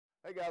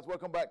Hey guys,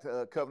 welcome back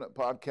to Covenant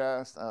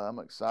Podcast. I'm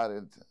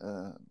excited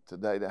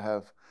today to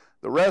have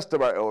the rest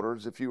of our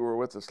elders. If you were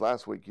with us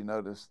last week, you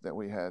noticed that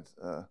we had,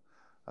 I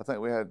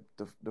think we had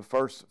the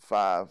first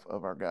 5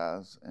 of our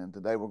guys, and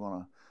today we're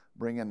going to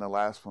bring in the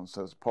last one,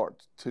 so it's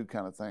part 2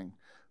 kind of thing.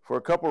 For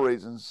a couple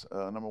reasons.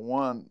 Number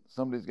one,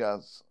 some of these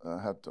guys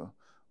have to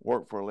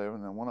work for a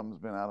living, and one of them's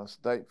been out of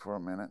state for a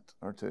minute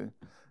or two.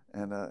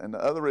 And the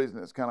other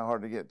reason, it's kind of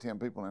hard to get 10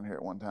 people in here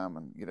at one time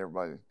and get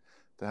everybody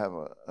to have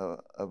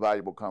a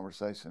valuable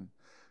conversation.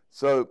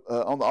 So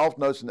on the off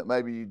notion that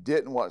maybe you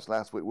didn't watch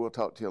last week, we'll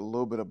talk to you a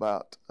little bit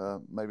about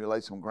maybe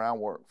lay some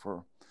groundwork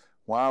for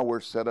why we're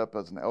set up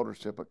as an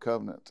eldership at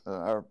Covenant.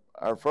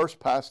 Our first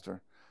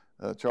pastor,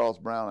 Charles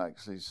Brown,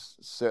 actually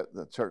set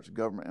the church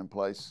government in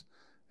place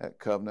at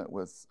Covenant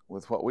with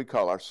what we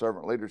call our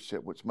servant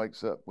leadership, which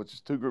is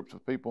 2 groups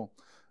of people,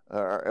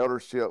 our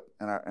eldership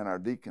and our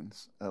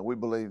deacons. We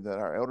believe that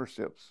our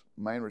eldership's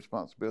main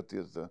responsibility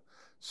is the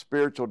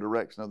spiritual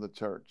direction of the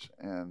church,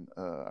 and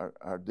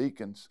our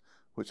deacons,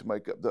 which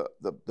make up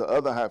the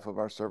other half of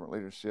our servant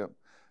leadership,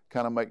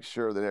 kind of make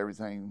sure that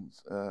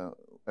everything's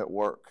at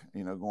work,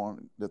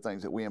 going the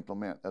things that we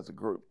implement as a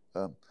group.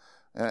 And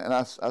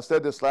I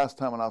said this last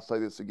time, and I'll say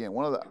this again.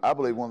 I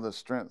believe one of the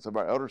strengths of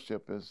our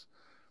eldership is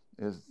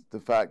the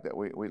fact that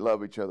we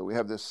love each other. We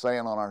have this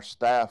saying on our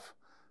staff.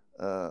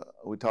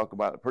 We talk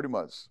about it pretty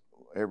much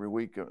every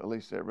week, or at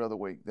least every other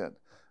week, that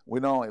we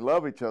not only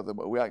love each other,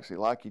 but we actually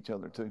like each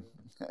other too.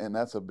 And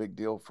that's a big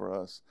deal for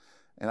us.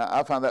 And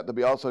I find that to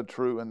be also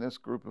true in this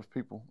group of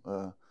people.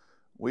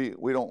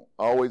 We don't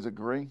always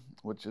agree,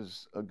 which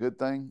is a good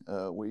thing.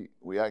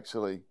 We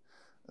actually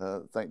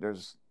think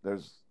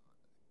that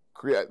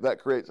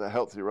creates a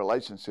healthy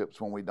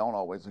relationships when we don't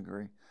always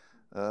agree.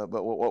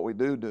 But what we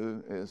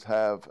do is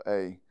have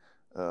a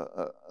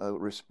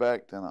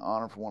respect and an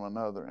honor for one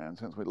another. And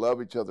since we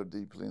love each other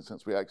deeply, and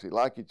since we actually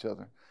like each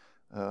other,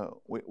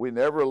 we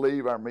never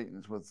leave our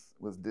meetings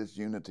with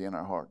disunity in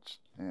our hearts,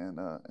 and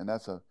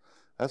that's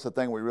a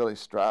thing we really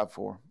strive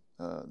for.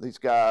 These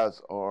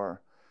guys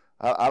are,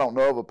 I don't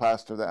know of a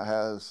pastor that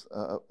has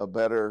a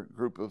better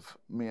group of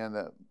men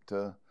that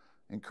to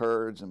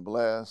encourage and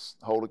bless,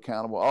 hold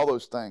accountable. All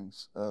those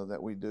things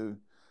that we do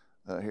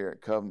here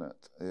at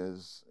Covenant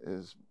is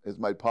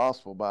made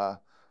possible by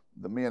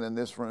the men in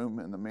this room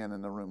and the men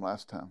in the room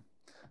last time.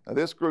 Now,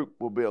 this group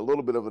will be a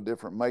little bit of a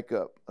different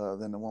makeup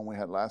than the one we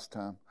had last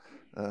time.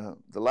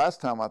 The last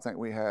time, I think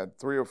we had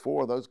 3 or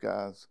 4 of those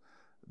guys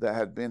that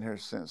had been here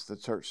since the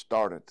church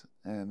started.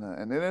 And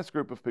in this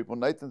group of people,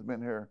 Nathan's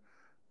been here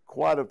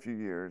quite a few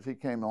years. He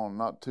came on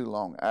not too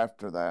long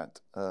after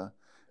that.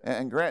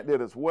 And Grant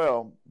did as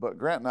well, but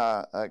Grant and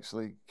I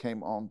actually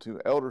came on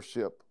to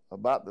eldership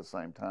about the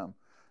same time.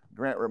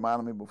 Grant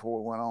reminded me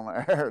before we went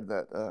on air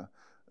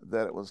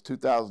that it was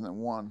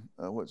 2001,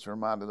 which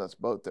reminded us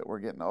both that we're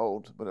getting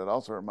old, but it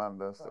also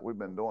reminded us that we've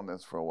been doing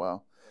this for a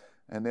while.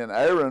 And then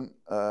Aaron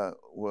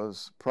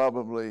was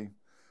probably,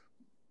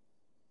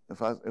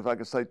 if I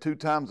could say 2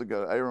 times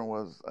ago, Aaron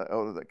was an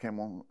elder that came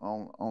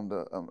on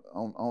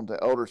the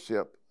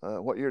eldership.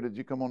 What year did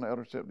you come on the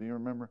eldership? Do you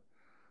remember?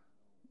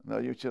 No,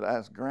 you should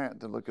ask Grant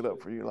to look it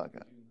up for you like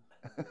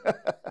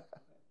that.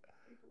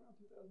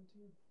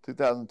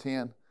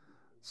 2010.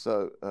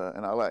 So,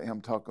 and I'll let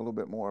him talk a little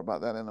bit more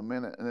about that in a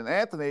minute. And then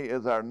Anthony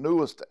is our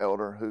newest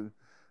elder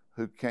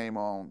who came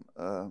on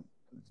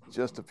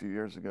just a few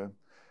years ago.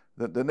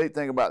 The neat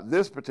thing about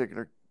this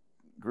particular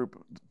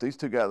group, these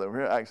 2 guys over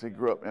here actually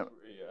grew up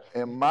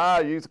in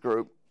my youth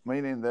group,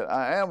 meaning that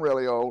I am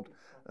really old,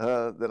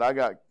 that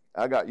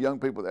I got young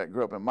people that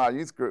grew up in my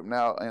youth group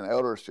now in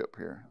eldership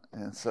here.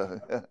 And so,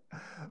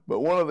 but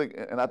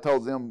and I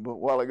told them a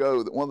while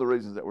ago that one of the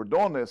reasons that we're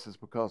doing this is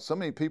because so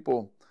many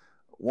people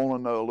want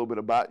to know a little bit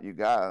about you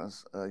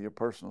guys, your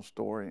personal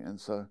story. And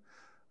so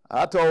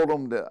I told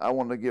them that I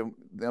wanted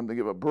to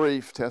give a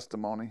brief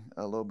testimony,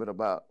 a little bit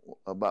about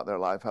their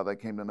life, how they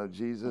came to know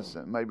Jesus,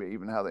 and maybe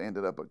even how they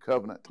ended up at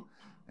Covenant.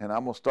 And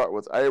I'm going to start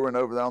with Aaron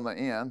over there on the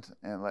end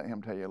and let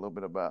him tell you a little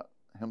bit about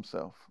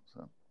himself.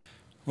 So.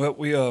 Well,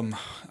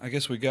 I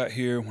guess we got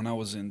here when I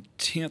was in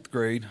 10th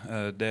grade.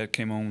 Dad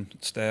came on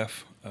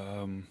staff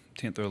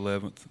 10th or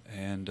 11th,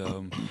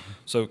 and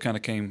so kind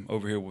of came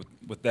over here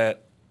with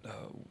that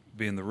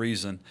being the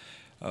reason.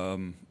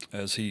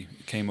 As he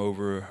came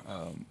over,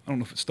 I don't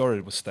know if it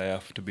started with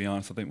staff, to be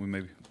honest. I think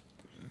we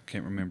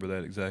can't remember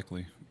that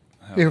exactly.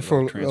 Here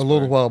for a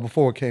little while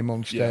before it came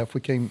on staff. Yeah.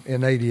 We came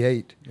in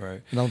 88,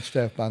 right, and on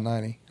staff by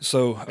 90.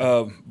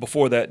 So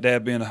before that,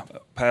 Dad being a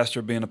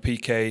pastor, being a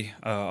PK,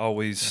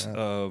 always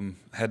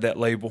had that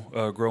label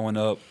growing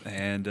up.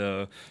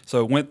 And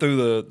so went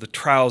through the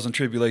trials and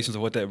tribulations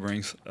of what that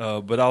brings,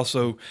 but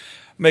also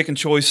making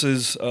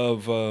choices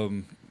of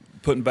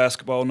putting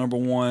basketball number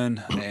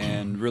 1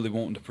 and really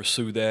wanting to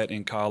pursue that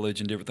in college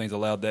and different things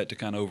allowed that to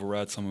kind of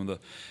override some of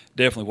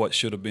definitely what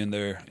should have been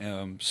there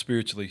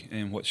spiritually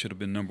and what should have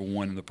been number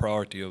 1 in the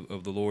priority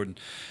of the Lord.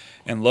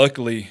 And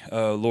luckily,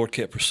 Lord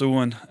kept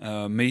pursuing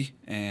me,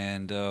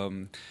 and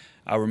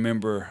I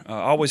remember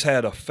I always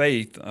had a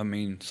faith. I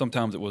mean,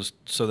 sometimes it was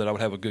so that I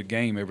would have a good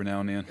game every now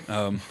and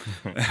then,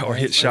 or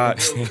hit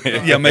shots.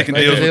 Yeah, making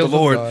deals with the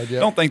Lord. God, yeah.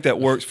 Don't think that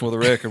works for the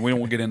record. We don't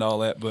want to get into all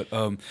that, but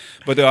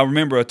I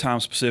remember a time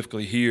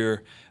specifically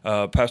here.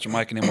 Pastor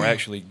Mike and them were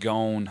actually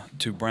gone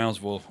to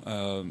Brownsville,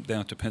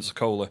 down to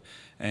Pensacola,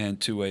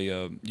 and to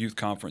a youth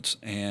conference.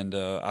 And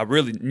I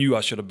really knew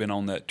I should have been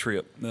on that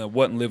trip.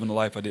 Wasn't living the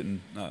life I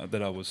didn't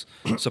that I was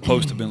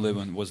supposed to have been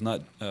living. Was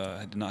not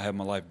I did not have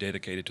my life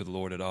dedicated to the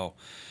Lord at all,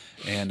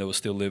 and it was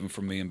still living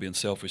for me and being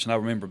selfish. And I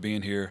remember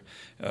being here.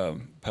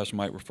 Pastor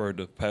Mike referred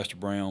to Pastor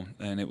Brown,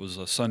 and it was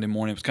a Sunday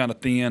morning. It was kind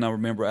of thin. I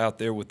remember out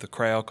there with the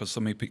crowd because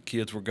so many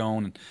kids were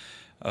gone.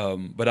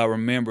 And but I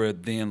remember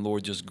then,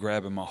 Lord, just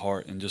grabbing my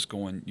heart and just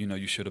going,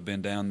 you should have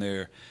been down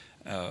there.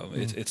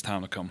 It's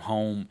time to come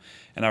home.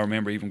 And I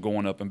remember even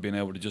going up and being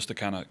able to just to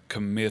kind of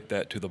commit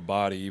that to the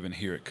body, even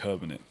here at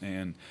Covenant.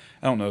 And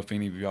I don't know if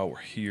any of y'all were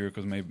here,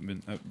 because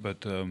maybe,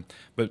 but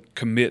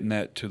committing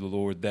that to the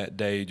Lord that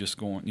day, just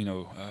going,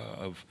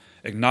 of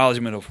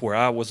acknowledgement of where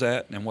I was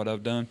at and what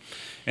I've done.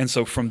 And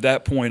so from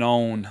that point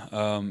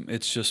on,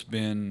 it's just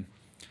been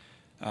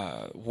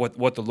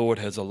what the Lord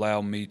has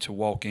allowed me to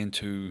walk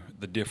into,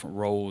 the different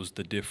roles,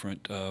 the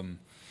different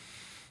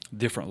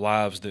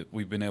lives that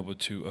we've been able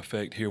to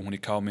affect here when he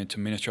called me into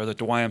ministry. I was at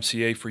the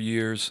YMCA for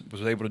years,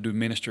 was able to do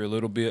ministry a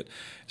little bit. It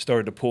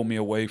started to pull me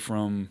away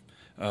from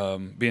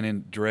being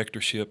in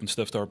directorship and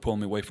stuff, started pulling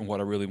me away from what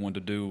I really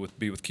wanted to do,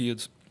 be with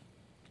kids.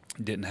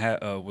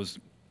 Was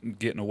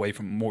getting away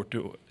from more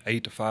to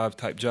 8 to 5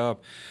 type job.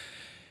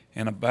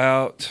 And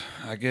about,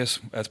 I guess,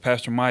 as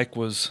Pastor Mike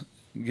was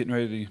getting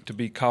ready to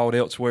be called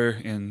elsewhere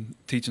in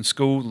teaching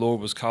school, the Lord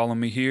was calling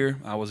me here.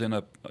 I was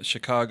in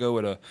Chicago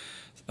at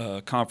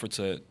a conference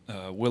at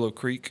Willow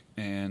Creek,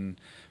 and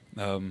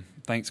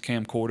thanks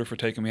Cam Corder for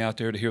taking me out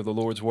there to hear the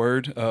Lord's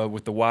word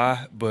with the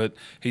Y. But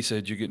he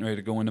said, you're getting ready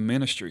to go into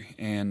ministry,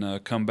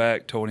 and come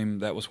back. Told him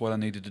that was what I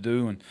needed to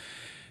do, and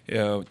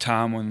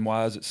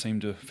time-wise it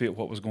seemed to fit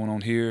what was going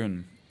on here.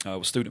 And I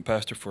was student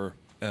pastor for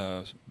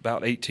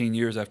about 18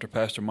 years after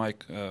Pastor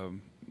Mike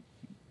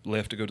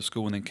left to go to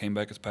school, and then came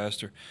back as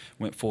pastor.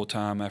 Went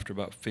full-time after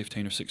about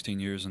 15 or 16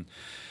 years, and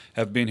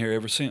have been here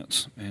ever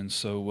since. And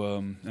so,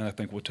 and I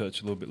think we'll touch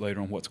a little bit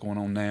later on what's going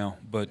on now.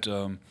 But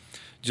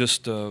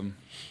just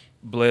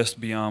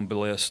blessed beyond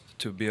blessed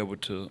to be able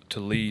to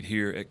lead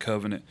here at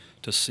Covenant,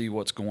 to see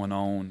what's going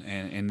on,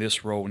 and in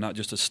this role, not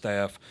just as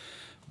staff,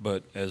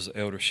 but as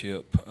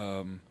eldership.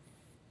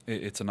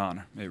 It's an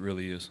honor. It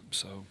really is.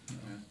 So.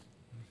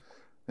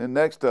 And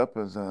next up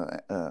is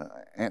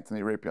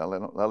Anthony Rippey.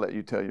 I'll let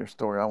you tell your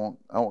story. I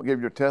won't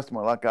give your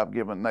testimony like I've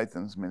given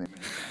Nathan's many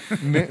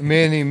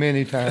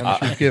many times.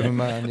 You've given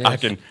mine.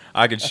 Yes.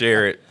 I can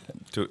share it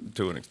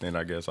to an extent.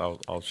 I guess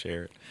I'll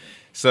share it.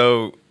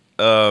 So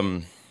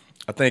I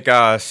think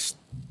I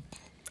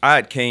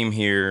had came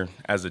here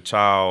as a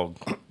child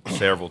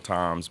several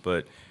times,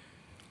 but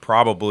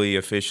probably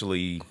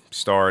officially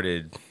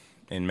started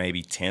in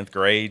maybe 10th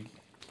grade.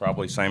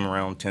 Probably same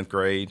around 10th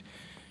grade.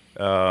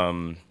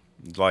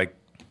 Like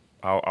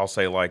I'll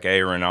say, like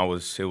Aaron,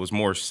 it was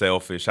more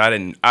selfish.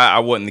 I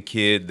wasn't the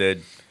kid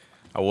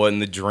I wasn't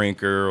the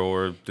drinker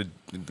or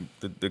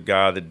the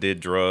guy that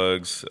did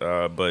drugs,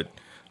 but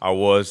I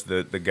was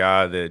the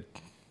guy that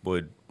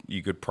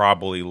you could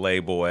probably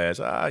label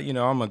as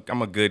I'm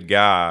a good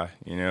guy,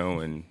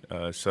 and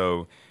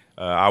so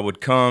I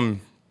would come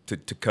to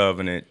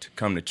Covenant, to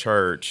come to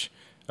church,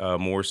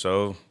 more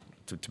so.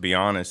 To be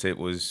honest, it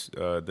was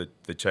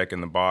the check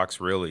in the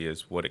box really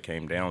is what it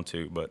came down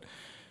to, but.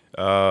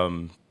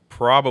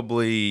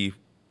 Probably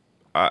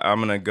I'm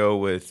going to go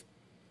with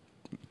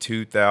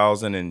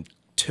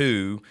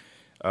 2002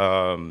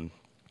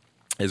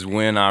 is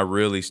when I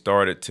really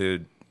started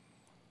to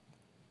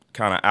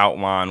kind of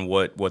outline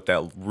what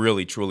that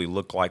really truly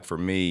looked like for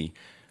me,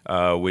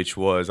 which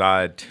was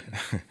I'd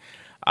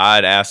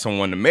asked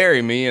someone to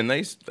marry me, and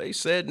they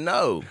said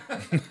no.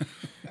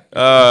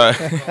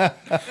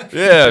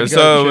 Yeah,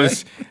 so it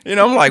was,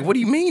 I'm like, what do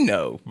you mean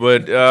no?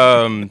 But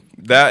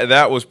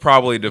that was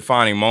probably a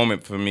defining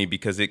moment for me,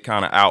 because it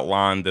kind of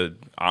outlined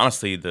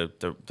honestly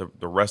the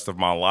rest of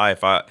my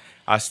life.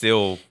 I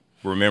still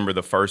remember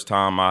the first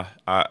time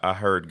I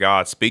heard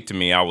God speak to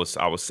me. I was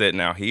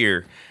sitting out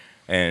here,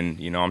 and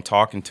I'm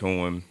talking to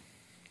him,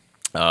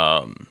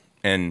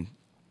 and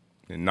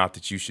not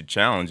that you should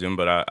challenge him,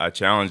 but I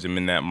challenged him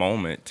in that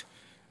moment,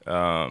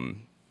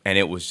 and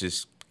it was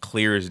just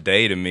clear as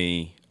day to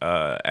me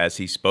as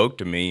he spoke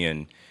to me.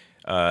 And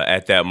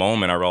at that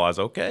moment I realized,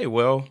 okay,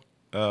 well,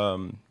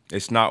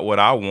 it's not what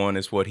I want,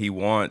 it's what he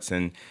wants.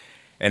 And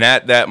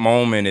at that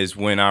moment is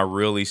when I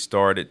really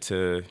started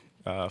to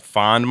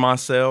find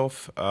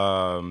myself.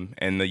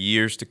 And the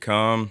years to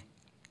come,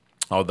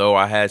 although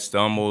I had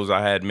stumbles,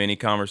 I had many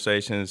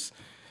conversations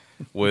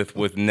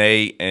with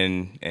Nate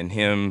and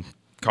him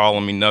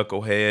calling me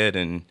knucklehead,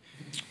 and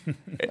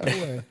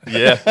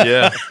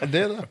yeah.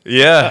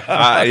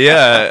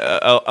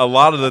 A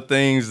lot of the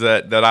things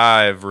that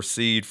I've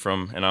received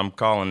from, and I'm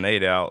calling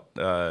Nate out,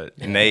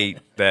 Nate,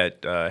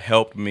 that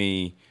helped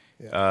me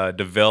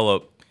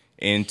develop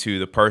into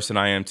the person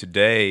I am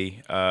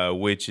today,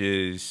 which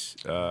is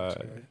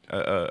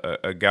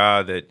a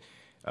guy that,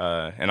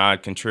 and I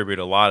contribute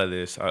a lot of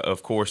this,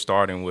 of course,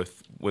 starting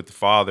with the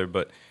father,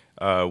 but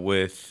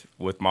with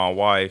my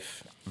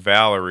wife,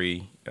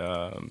 Valerie,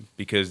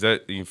 because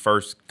that the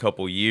first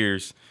couple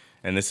years,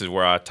 and this is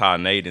where I tie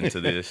Nate into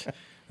this.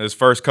 Those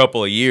first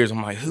couple of years,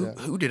 I'm like,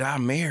 who did I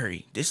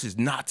marry? This is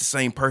not the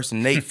same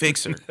person, Nate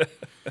Fixer.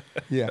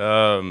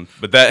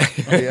 But that,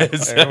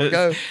 there we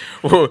go.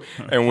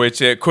 in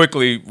which it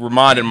quickly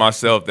reminded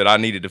myself that I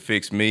needed to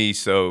fix me.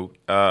 So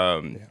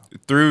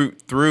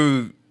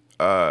through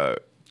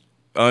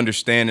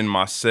understanding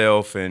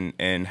myself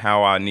and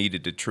how I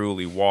needed to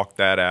truly walk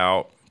that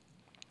out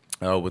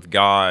with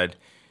God,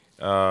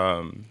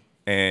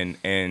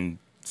 and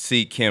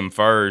seek Him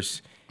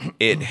first,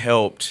 it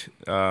helped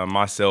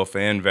myself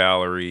and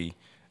Valerie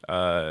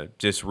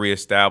just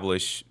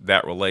reestablish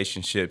that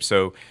relationship.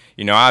 So,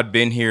 you know, I'd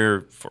been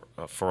here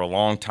for a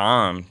long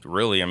time,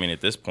 really. I mean,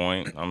 at this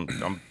point,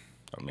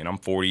 I'm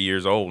 40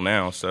 years old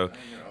now. So,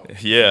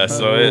 yeah.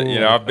 So, you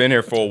know, I've been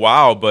here for a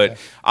while. But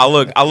I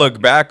look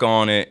back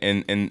on it,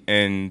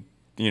 and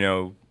you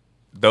know,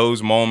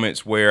 those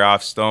moments where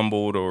I've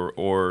stumbled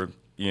or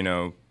you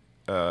know,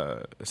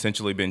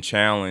 essentially been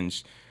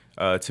challenged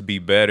to be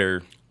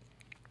better.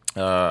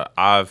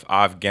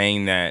 I've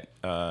gained that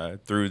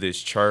through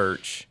this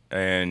church,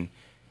 and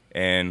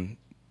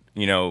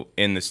you know,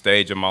 in the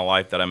stage of my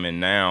life that I'm in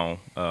now,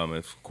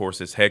 of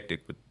course it's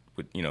hectic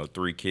with you know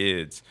 3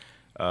 kids.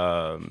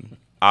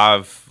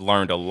 I've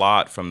learned a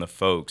lot from the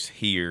folks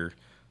here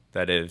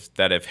that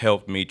have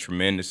helped me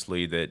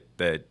tremendously.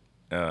 That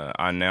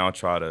I now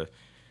try to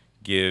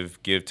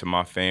give to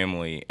my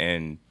family,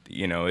 and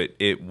you know,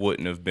 it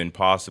wouldn't have been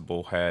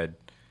possible had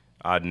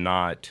I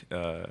not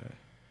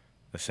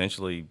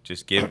essentially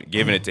just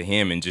given it to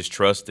Him and just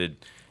trusted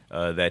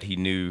that He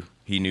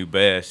knew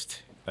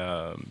best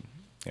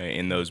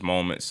in those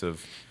moments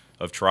of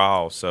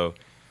trial. So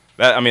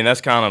that, I mean,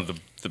 that's kind of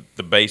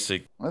the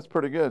basic. That's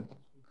pretty good.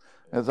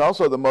 It's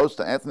also the most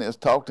Anthony has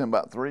talked to him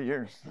about 3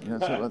 years. You know,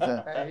 something like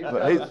that. Hey,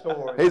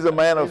 But he's a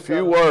man of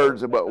few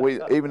words, but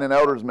even in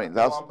elders meetings.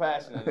 I'm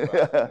passionate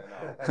about it.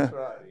 That's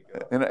right.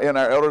 In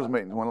our elders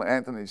meetings, when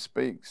Anthony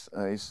speaks,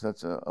 he's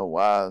such a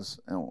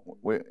wise and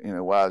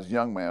wise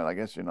young man. I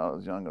guess you're not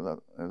as young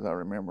as I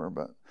remember,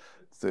 but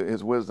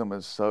his wisdom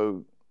is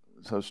so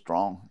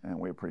strong, and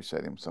we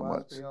appreciate him so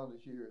much. Beyond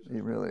his years. He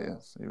really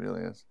is. He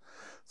really is.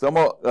 So I'm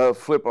gonna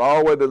flip all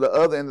the way to the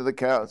other end of the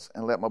couch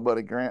and let my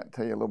buddy Grant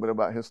tell you a little bit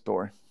about his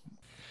story.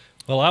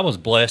 Well, I was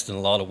blessed in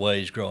a lot of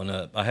ways growing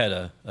up. I had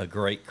a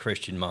great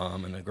Christian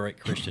mom and a great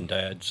Christian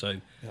dad. So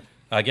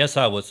I guess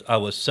I was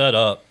set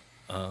up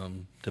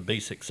to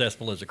be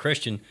successful as a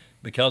Christian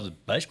because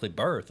of basically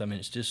birth. I mean,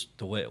 it's just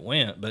the way it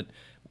went. But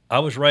I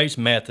was raised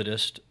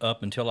Methodist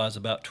up until I was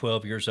about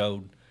 12 years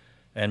old.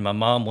 And my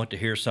mom went to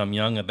hear some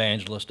young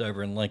evangelist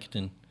over in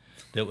Lincoln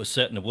that was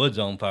setting the woods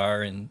on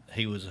fire, and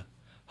he was a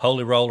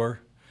holy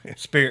roller,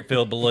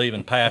 Spirit-filled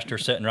believing pastor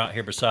sitting right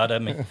here beside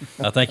of me.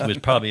 I think he was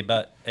probably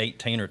about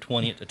 18 or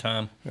 20 at the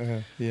time.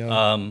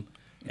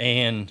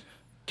 And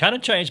kind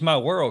of changed my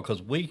world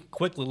because we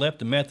quickly left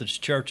the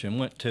Methodist church and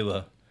went to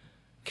a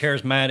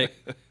charismatic,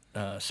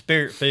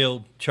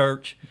 Spirit-filled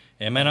church.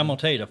 And, man, I'm going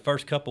to tell you, the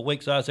first couple of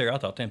weeks I was there, I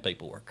thought them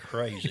people were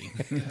crazy.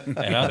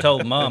 And I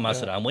told Mom, I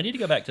said, we need to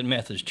go back to the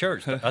Methodist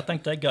church. I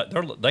think they got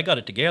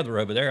it together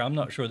over there. I'm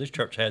not sure this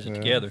church has it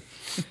together.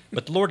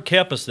 But the Lord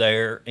kept us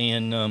there,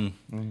 and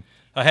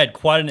I had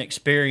quite an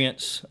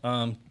experience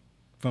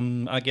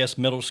from, I guess,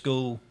 middle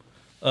school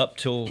up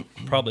till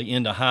probably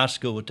into high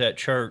school at that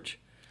church.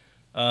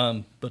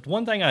 But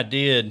one thing I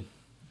did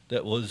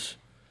that was,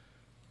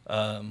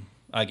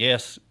 I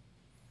guess,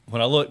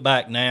 when I look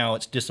back now,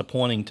 it's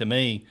disappointing to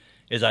me,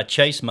 is I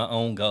chased my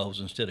own goals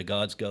instead of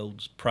God's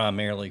goals,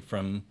 primarily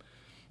from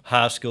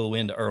high school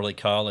into early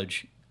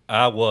college.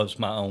 I was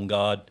my own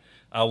God.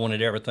 I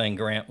wanted everything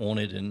Grant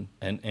wanted,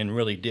 and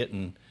really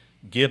didn't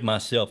give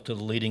myself to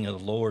the leading of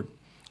the Lord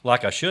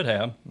like I should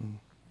have.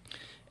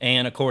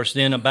 And, of course,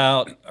 then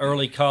about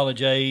early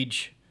college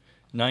age,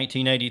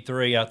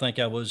 1983, I think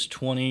I was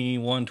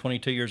 21,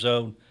 22 years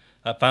old,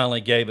 I finally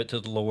gave it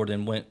to the Lord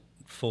and went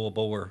full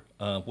bore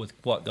with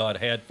what God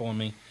had for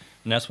me.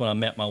 And that's when I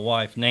met my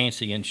wife,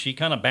 Nancy, and she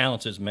kind of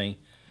balances me.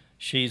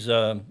 She's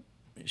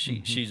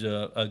she's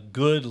a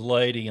good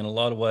lady in a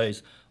lot of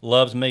ways,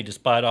 loves me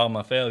despite all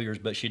my failures,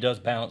 but she does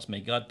balance me.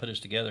 God put us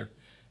together.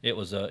 It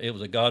was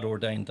a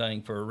God-ordained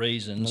thing for a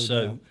reason.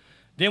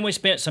 Then we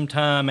spent some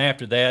time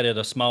after that at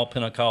a small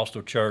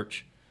Pentecostal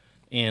church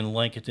in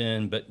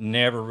Lincoln, but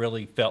never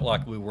really felt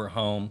like we were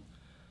home.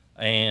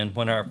 And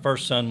when our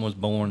first son was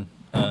born,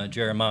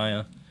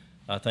 Jeremiah,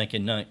 I think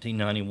in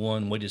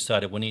 1991, we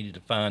decided we needed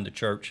to find a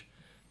church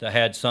that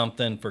had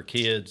something for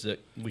kids, that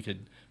we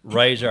could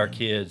raise our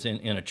kids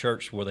in a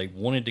church where they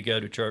wanted to go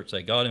to church,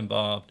 they got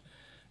involved.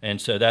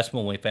 And so that's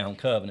when we found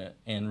Covenant.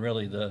 And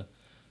really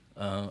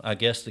I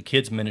guess the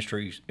kids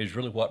ministry is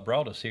really what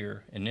brought us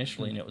here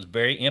initially, and it was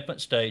very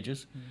infant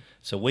stages.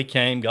 So we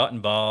came, got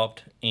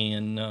involved,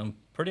 and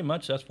pretty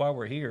much that's why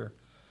we're here.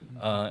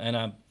 And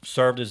I've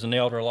served as an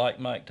elder, like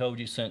Mike told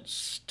you,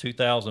 since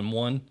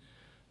 2001.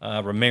 I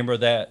remember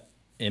that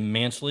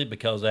immensely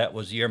because that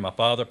was the year my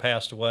father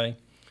passed away,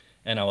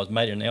 and I was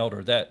made an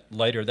elder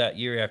later that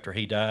year after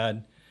he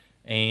died.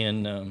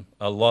 And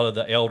a lot of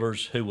the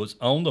elders who was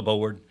on the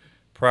board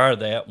prior to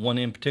that, one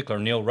in particular,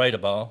 Neil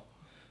Radeball,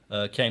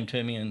 came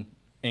to me and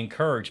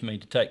encouraged me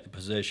to take the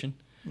position.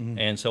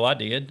 And so I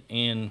did,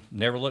 and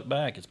never looked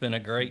back. It's been a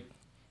great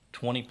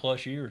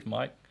 20-plus years,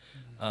 Mike,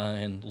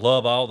 and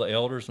love all the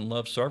elders and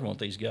love serving with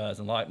these guys.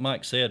 And like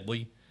Mike said,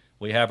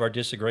 we have our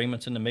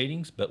disagreements in the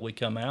meetings, but we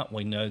come out and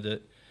we know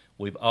that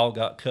we've all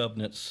got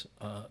Covenant's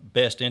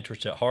best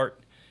interest at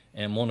heart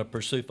and want to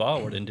pursue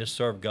forward and just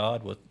serve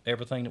God with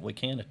everything that we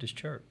can at this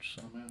church.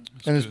 So.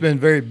 And it's been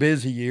very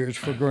busy years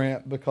for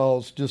Grant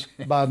because just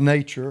by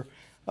nature,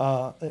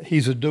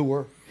 he's a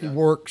doer. He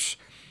works.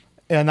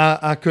 And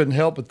I couldn't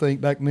help but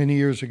think back many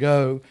years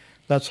ago,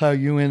 that's how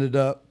you ended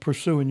up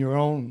pursuing your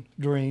own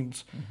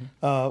dreams.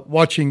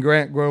 Watching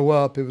Grant grow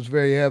up, it was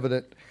very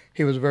evident.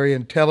 He was a very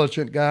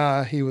intelligent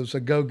guy. He was a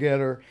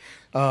go-getter.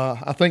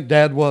 I think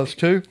Dad was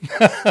too.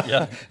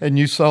 Yeah. And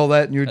you saw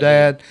that in your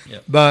dad.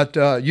 Yep.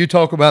 But you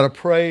talk about a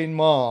praying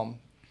mom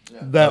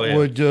that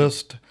would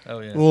just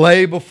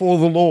lay before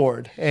the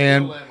Lord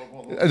and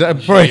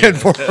praying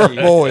for her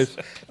boys.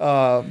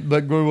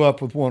 But grew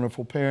up with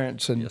wonderful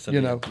parents and,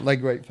 lay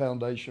great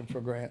foundation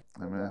for Grant.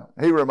 Amen.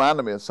 He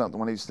reminded me of something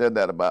when he said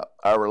that about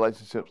our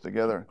relationships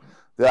together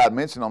that I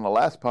mentioned on the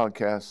last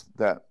podcast,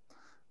 that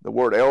the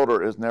word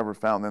elder is never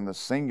found in the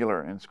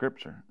singular in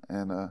Scripture.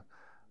 And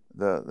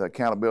the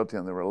accountability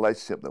and the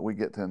relationship that we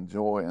get to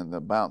enjoy and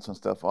the bouncing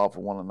stuff off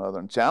of one another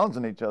and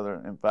challenging each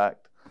other, in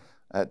fact,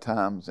 at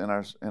times in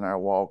our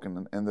walk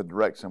and in the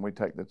direction we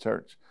take the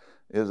church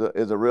is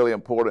a really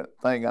important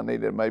thing. I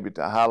needed maybe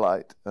to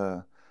highlight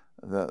that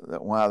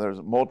why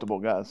there's multiple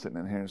guys sitting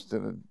in here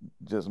instead of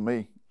just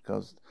me,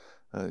 because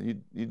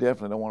you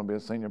definitely don't want to be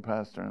a senior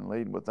pastor and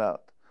lead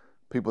without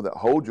people that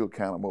hold you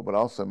accountable, but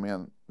also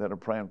men that are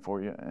praying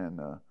for you and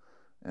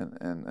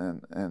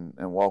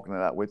walking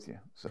it out with you.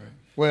 So.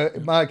 Well,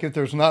 Mike, if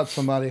there's not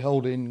somebody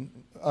holding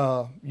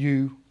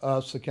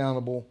us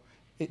accountable,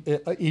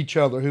 each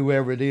other,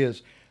 whoever it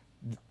is,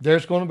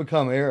 there's going to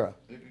become error.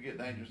 It could get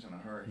dangerous in a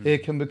hurry.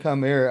 It can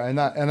become error. And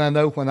I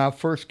know when I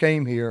first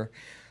came here,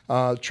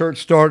 church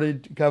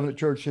started, Covenant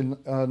Church, in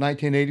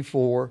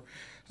 1984.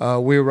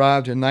 We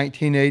arrived in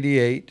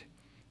 1988,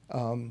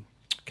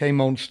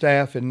 came on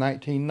staff in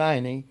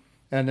 1990,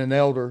 and an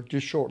elder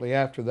just shortly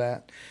after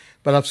that.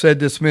 But I've said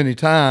this many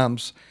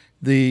times,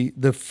 the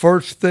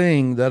first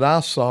thing that I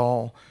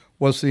saw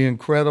was the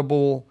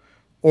incredible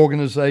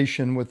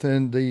organization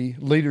within the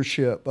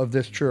leadership of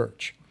this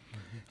church.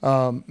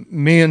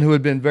 Men who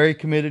had been very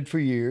committed for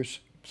years.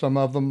 Some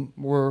of them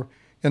were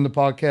in the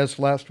podcast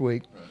last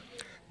week.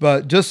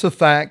 But just the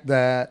fact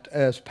that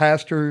as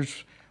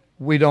pastors,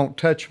 we don't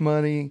touch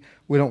money,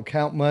 we don't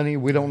count money,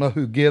 we don't know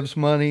who gives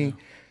money.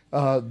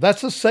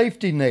 That's a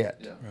safety net.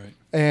 Yeah. Right.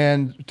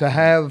 And to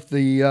have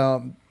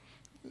the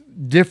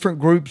different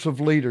groups of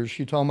leaders,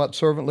 you're talking about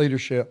servant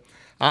leadership,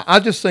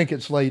 I just think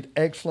it's laid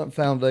excellent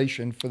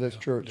foundation for this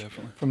church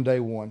from day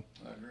one.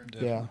 I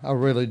agree. Yeah, I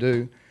really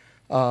do.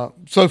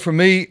 So for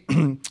me,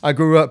 I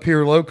grew up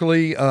here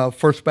locally,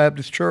 First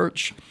Baptist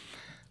Church.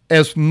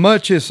 As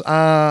much as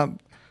I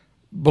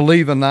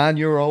believe a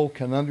 9-year-old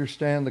can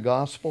understand the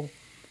gospel,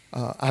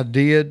 I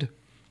did.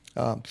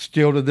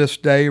 Still to this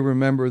day,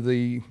 remember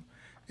the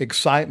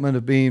excitement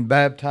of being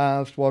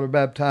baptized, water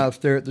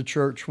baptized there at the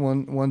church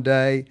one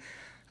day.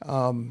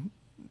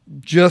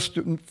 Just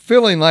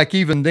feeling like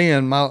even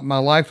then my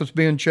life was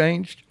being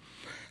changed.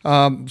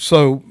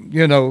 So,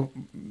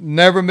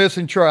 never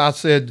missing church. I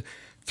said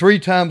 3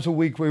 times a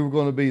week we were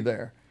going to be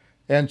there.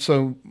 And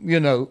so,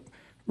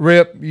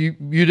 Rip, you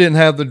didn't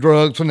have the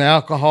drugs and the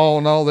alcohol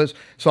and all this.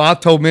 So I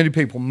told many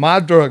people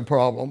my drug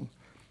problem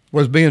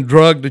was being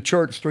drugged to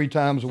church 3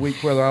 times a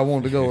week, whether I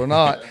wanted to go or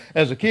not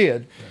as a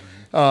kid.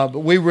 But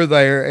we were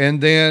there.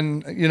 And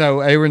then,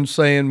 Aaron's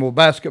saying, well,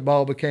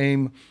 basketball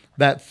became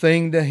that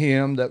thing to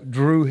him that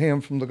drew him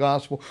from the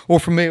gospel. Or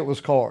for me, it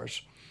was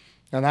cars.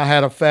 And I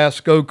had a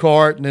fast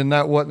go-kart, and then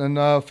that wasn't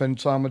enough. And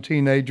so I'm a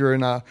teenager,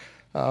 and I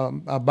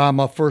buy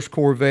my first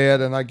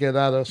Corvette, and I get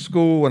out of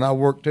school, and I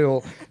work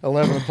till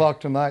 11 o'clock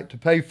tonight to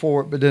pay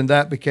for it. But then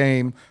that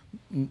became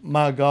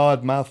my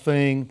God, my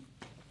thing.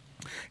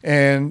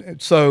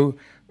 And so,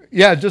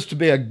 yeah, just to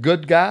be a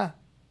good guy,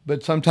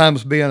 but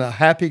sometimes being a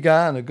happy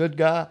guy and a good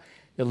guy,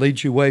 it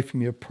leads you away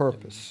from your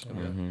purpose.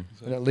 Mm-hmm.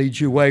 And it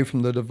leads you away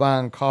from the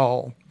divine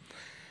call.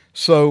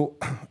 So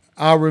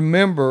I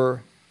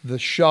remember the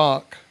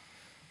shock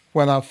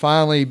when I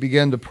finally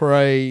began to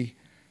pray,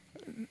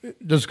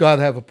 does God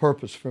have a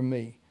purpose for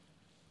me?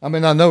 I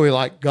mean, I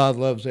know God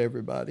loves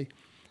everybody,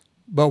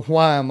 but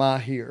why am I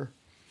here?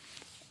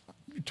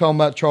 You're talking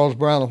about Charles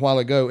Brown a while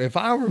ago. If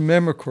I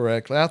remember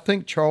correctly, I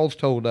think Charles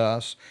told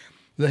us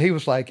that he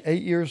was like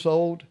 8 years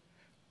old,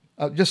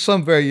 just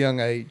some very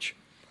young age,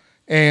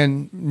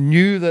 and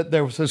knew that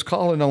there was this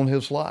calling on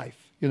his life,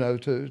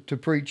 to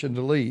preach and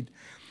to lead.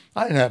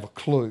 I didn't have a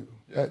clue.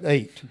 at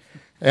 8.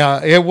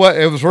 It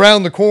was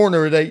around the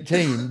corner at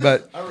 18,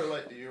 but I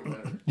relate to you,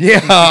 man.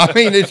 yeah, I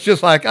mean, it's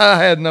just like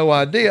I had no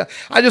idea.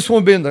 I just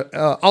want to be in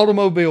the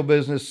automobile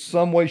business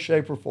some way,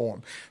 shape, or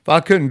form. If I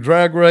couldn't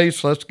drag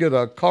race, let's get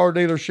a car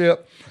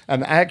dealership.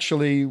 And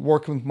actually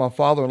working with my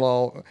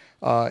father-in-law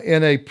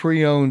in a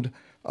pre-owned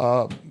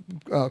car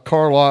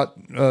lot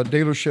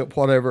dealership,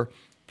 whatever,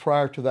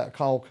 prior to that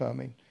call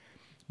coming.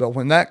 But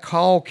when that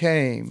call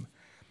came,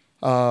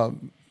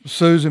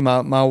 Susie,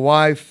 my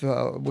wife,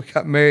 we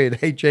got married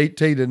at age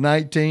 18 to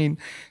 19,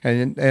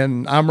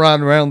 and I'm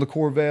riding around the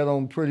Corvette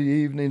on pretty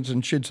evenings,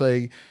 and she'd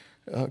say,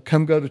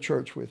 come go to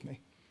church with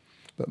me.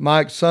 But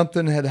Mike,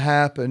 something had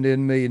happened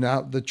in me.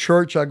 Now, the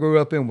church I grew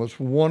up in was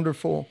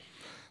wonderful,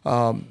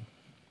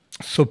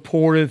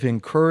 supportive,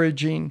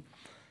 encouraging,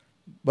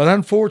 but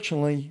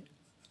unfortunately,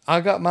 I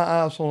got my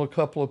eyes on a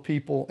couple of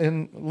people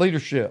in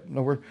leadership.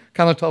 Now, we're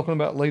kind of talking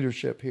about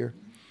leadership here.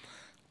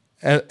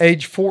 At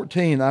age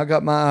 14, I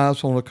got my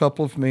eyes on a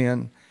couple of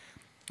men.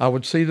 I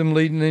would see them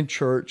leading in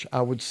church.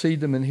 I would see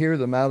them and hear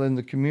them out in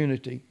the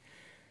community.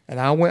 And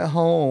I went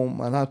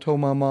home and I told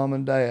my mom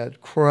and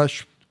dad,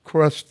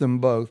 crushed them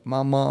both.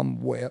 My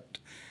mom wept.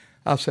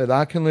 I said,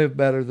 I can live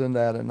better than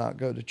that and not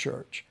go to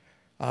church.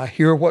 I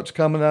hear what's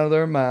coming out of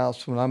their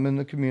mouths when I'm in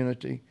the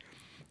community,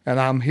 and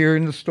I'm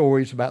hearing the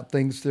stories about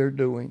things they're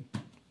doing.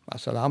 I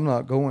said, I'm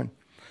not going.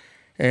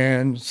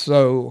 And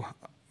so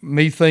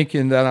me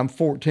thinking that I'm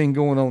 14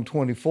 going on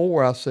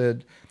 24, I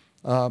said,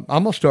 I'm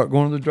going to start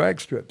going to the drag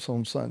strips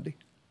on Sunday.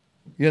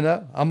 You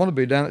know, I'm going to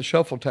be down at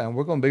Shuffletown.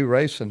 We're going to be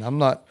racing. I'm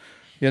not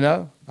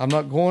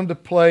going to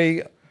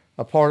play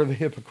a part of a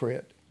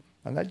hypocrite.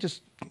 And that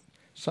just,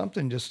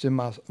 something just in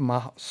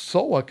my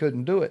soul, I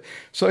couldn't do it.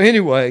 So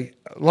anyway,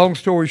 long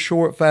story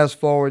short, fast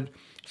forward,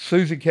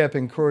 Susie kept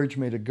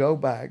encouraging me to go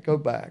back.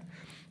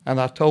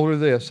 And I told her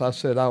this. I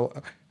said,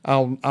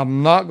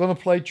 I'm not going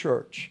to play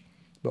church.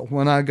 But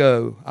when I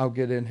go, I'll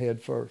get in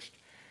head first.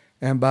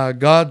 And by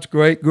God's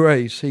great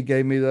grace, he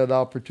gave me that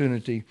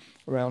opportunity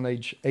around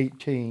age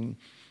 18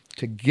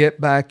 to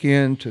get back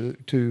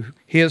into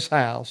his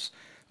house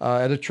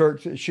at a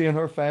church that she and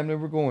her family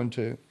were going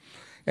to.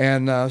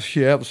 And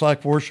it was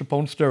like worship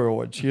on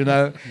steroids, you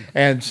know.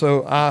 And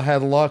so I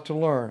had a lot to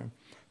learn.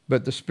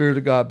 But the Spirit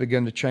of God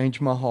began to change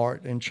my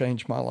heart and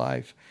change my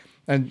life.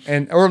 And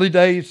early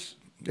days,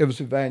 it was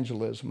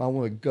evangelism. I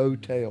want to go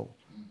tell.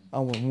 I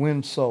want to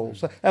win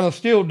souls. And I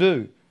still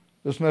do.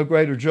 There's no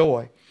greater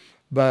joy.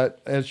 But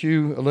as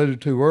you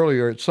alluded to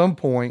earlier, at some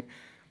point,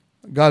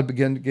 God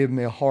began to give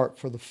me a heart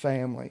for the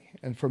family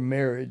and for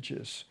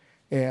marriages.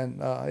 And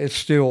it's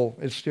still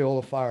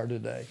a fire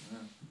today.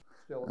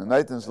 And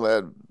Nathan's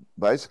led,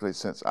 basically,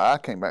 since I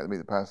came back to be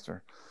the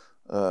pastor,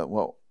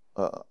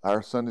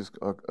 our Sundays,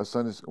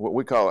 what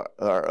we call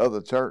our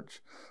other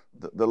church,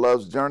 the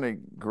Love's Journey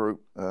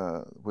group,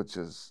 which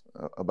is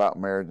about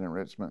marriage and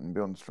enrichment and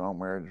building strong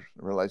marriage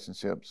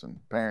relationships and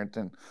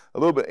parenting, a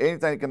little bit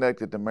anything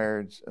connected to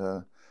marriage,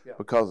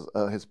 because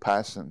his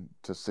passion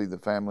to see the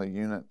family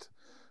unit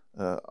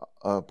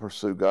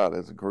pursue God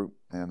as a group,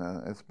 and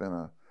it's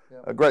been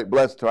a great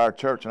blessing to our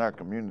church and our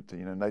community.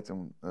 You know,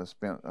 Nathan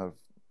spent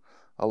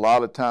a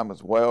lot of time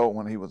as well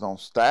when he was on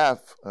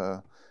staff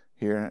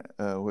here,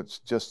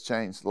 which just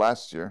changed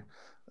last year.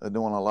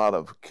 Doing a lot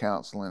of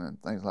counseling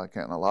and things like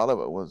that, and a lot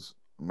of it was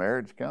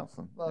marriage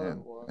counseling,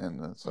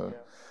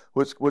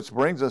 which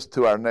brings us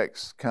to our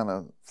next kind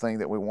of thing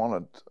that we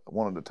wanted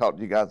to talk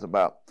to you guys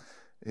about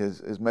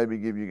is maybe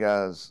give you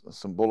guys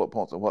some bullet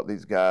points of what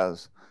these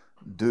guys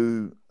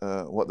do,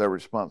 what their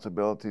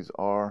responsibilities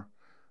are.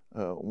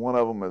 One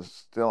of them is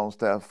still on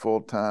staff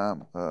full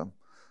time.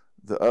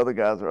 The other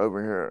guys are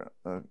over here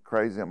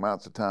crazy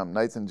amounts of time.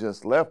 Nathan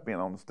just left being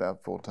on the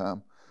staff full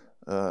time.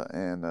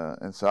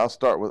 And so I'll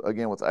start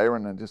with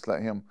Aaron and just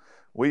let him.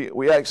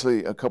 We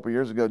actually a couple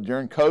years ago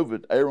during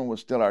COVID, Aaron was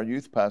still our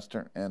youth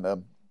pastor,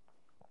 and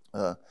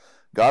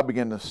God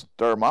began to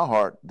stir my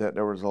heart that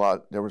there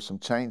was some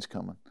change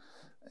coming,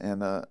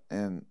 and I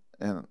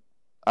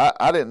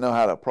didn't know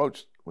how to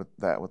approach with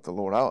the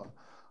Lord. I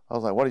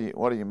was like, what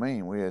do you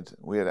mean? We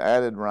had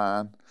added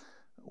Ryan.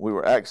 We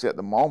were actually at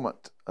the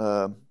moment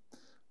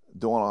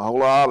doing a whole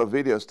lot of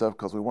video stuff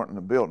because we weren't in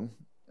the building.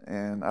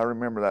 And I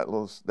remember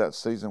that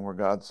season where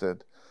God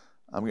said,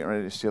 I'm getting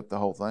ready to shift the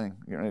whole thing,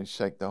 getting ready to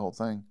shake the whole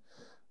thing.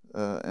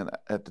 And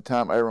at the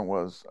time, Aaron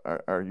was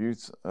our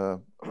youth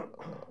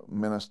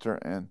minister,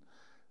 and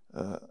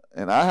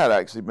I had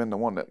actually been the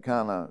one that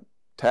kind of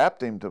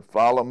tapped him to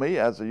follow me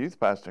as a youth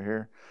pastor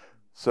here.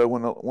 So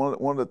when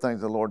one of the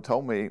things the Lord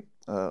told me,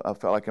 I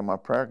felt like in my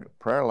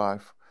prayer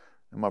life,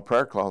 in my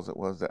prayer closet,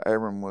 was that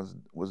Aaron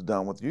was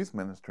done with youth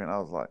ministry, and I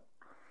was like,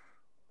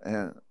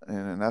 and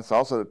that's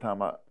also the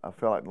time I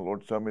felt like the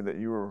Lord showed me that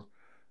you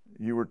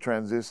were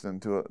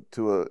transitioning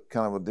to a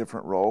kind of a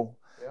different role.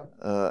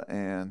 Yeah.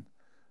 And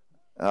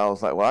I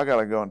was like, well, I got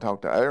to go and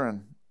talk to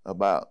Aaron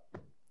about,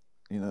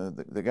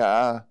 the guy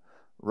I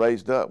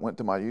raised up, went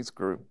to my youth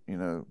group,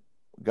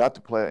 got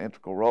to play an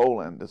integral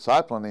role in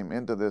discipling him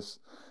into this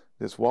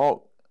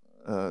walk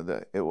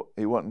that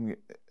he wasn't.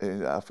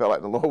 I felt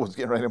like the Lord was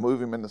getting ready to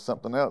move him into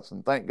something else.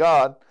 And thank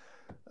God,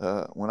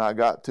 when I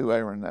got to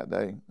Aaron that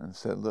day and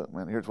said, "Look,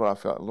 man, here's what I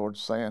felt the Lord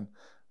saying,"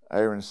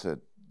 Aaron said,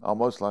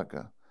 almost like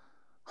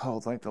 "Oh,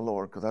 thank the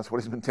Lord," because that's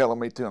what He's been telling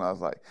me too. And I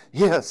was like,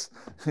 "Yes."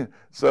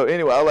 So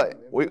anyway,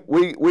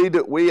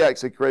 we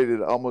actually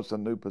created almost a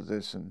new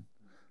position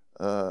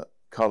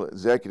called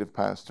executive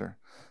pastor.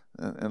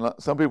 And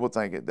some people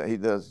think that he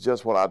does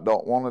just what I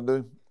don't want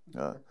to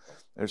do.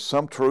 There's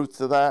some truth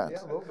to that,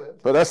 Yeah, a little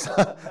bit. but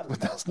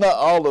that's not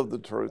all of the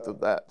truth of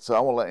that. So I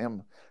want to let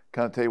him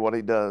kind of tell you what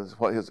he does,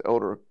 what his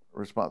elder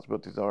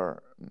responsibilities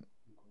are,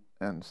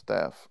 and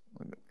staff.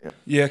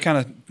 Yeah, kind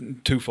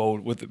of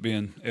twofold with it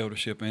being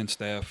eldership and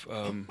staff.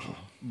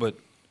 But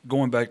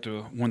going back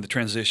to when the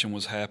transition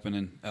was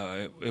happening,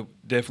 it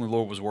definitely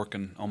Lord was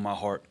working on my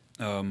heart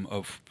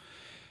of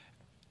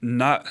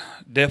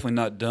definitely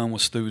not done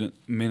with student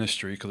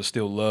ministry because I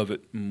still love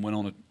it and went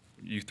on a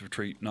youth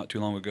retreat not too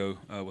long ago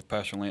with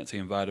Pastor Lance. He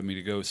invited me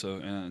to go,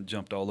 and I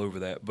jumped all over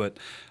that. But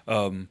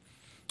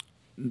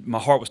my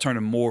heart was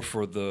turning more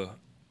for the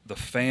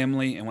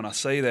family, and when I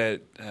say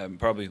that,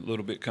 probably a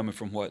little bit coming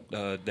from what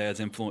Dad's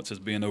influence has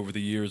been over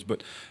the years,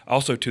 but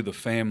also to the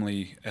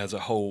family as a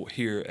whole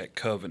here at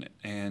Covenant,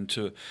 and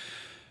to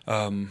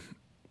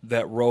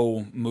that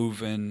role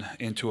moving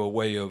into a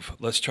way of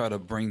let's try to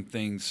bring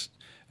things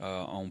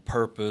on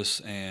purpose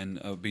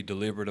and be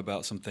deliberate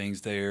about some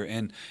things there,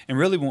 and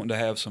really wanting to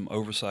have some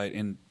oversight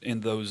in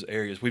those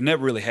areas. We've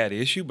never really had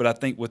issue, but I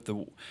think with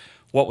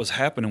what was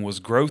happening was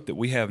growth that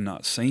we have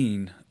not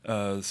seen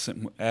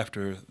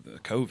after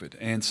COVID.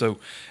 And so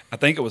I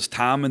think it was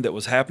timing that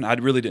was happening. I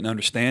really didn't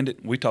understand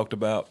it. We talked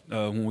about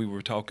when we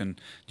were talking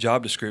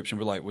job description,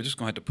 we're like, we're just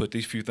going to have to put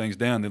these few things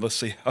down, then let's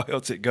see how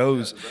else it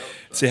goes,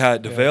 see how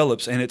it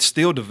develops. And it's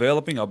still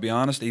developing, I'll be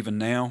honest, even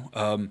now.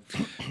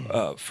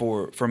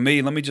 For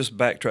me, let me just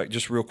backtrack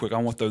just real quick. I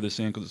want to throw this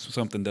in because it's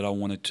something that I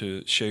wanted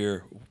to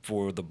share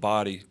for the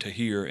body to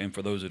hear and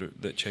for those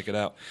that check it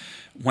out.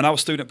 When I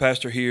was student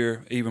pastor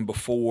here, even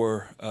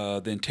before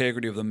the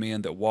integrity of the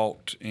men that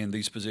walked in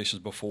these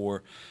positions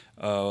before,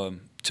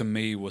 to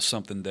me was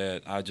something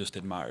that I just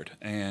admired,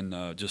 and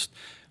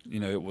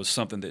it was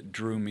something that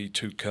drew me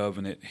to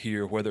Covenant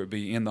here, whether it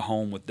be in the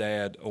home with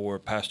Dad or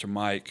Pastor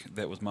Mike,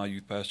 that was my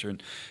youth pastor,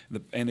 and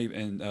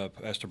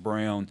Pastor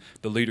Brown,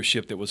 the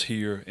leadership that was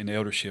here in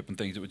eldership and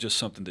things. It was just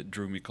something that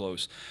drew me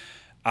close.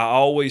 I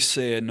always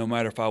said, no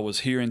matter if I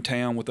was here in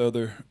town with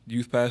other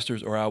youth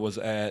pastors or I was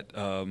at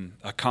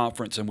a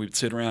conference and we'd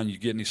sit around, you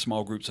get in these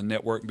small groups and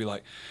network and be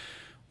like,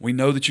 we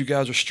know that you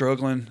guys are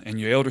struggling and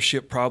your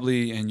eldership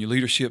probably and your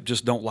leadership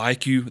just don't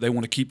like you. They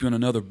want to keep you in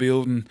another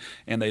building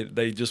and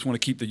they just want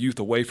to keep the youth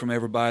away from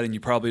everybody, and you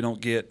probably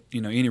don't get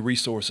any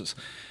resources.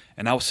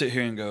 And I would sit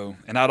here and go,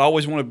 and I'd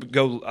always want to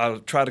go, I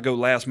would try to go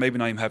last, maybe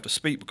not even have to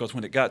speak, because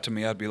when it got to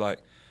me, I'd be like,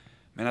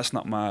 man, that's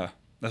not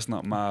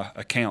my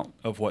account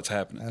of what's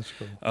happening. That's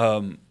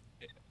cool.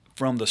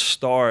 From the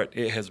start,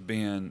 it has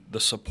been the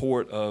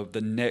support of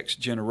the next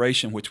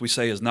generation, which we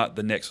say is not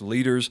the next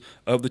leaders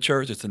of the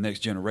church. It's the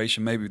next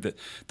generation. Maybe that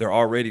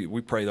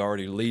we pray they're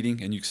already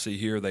leading, and you can see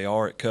here they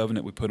are at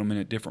Covenant. We put them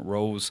in different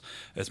roles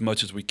as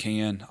much as we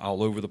can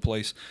all over the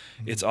place.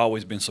 Mm-hmm. It's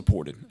always been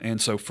supported. And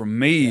so for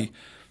me,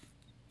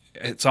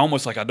 it's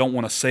almost like I don't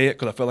want to say it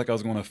because I felt like I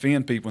was going to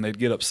offend people and they'd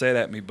get upset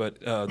at me.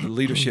 But the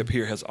leadership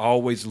here has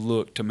always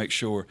looked to make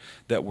sure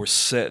that we're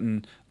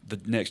setting the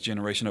next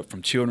generation up,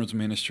 from children's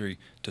ministry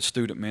to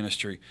student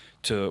ministry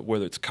to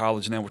whether it's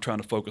college now we're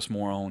trying to focus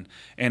more on.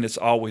 And it's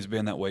always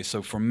been that way.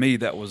 So for me,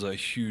 that was a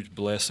huge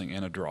blessing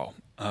and a draw.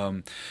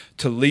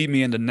 To lead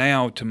me into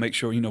now to make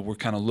sure, we're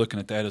kind of looking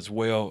at that as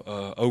well,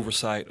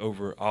 oversight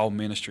over all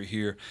ministry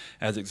here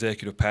as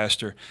executive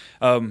pastor.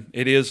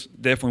 It is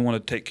definitely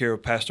want to take care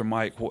of Pastor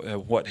Mike,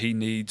 what he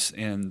needs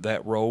in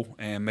that role,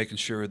 and making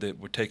sure that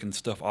we're taking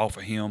stuff off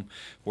of him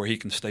where he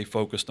can stay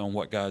focused on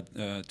what God,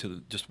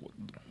 just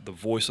the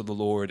voice of the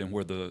Lord and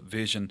where the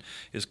vision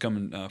is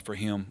coming for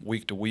him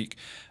week to week.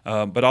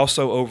 But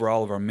also over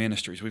all of our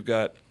ministries.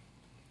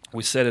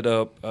 We set it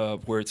up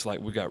where it's like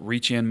we've got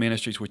Reach In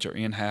Ministries, which are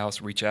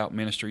in-house, Reach Out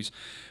Ministries,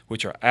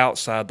 which are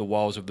outside the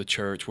walls of the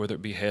church, whether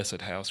it be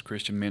Hesed House,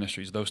 Christian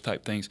Ministries, those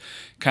type things,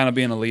 kind of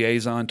being a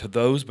liaison to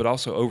those, but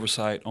also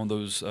oversight on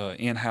those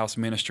in-house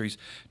ministries,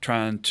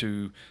 trying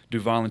to do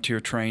volunteer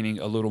training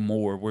a little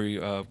more.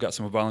 We've got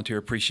some volunteer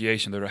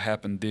appreciation that will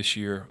happen this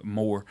year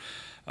more.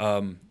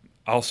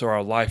 Also,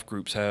 our life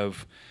groups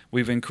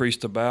we've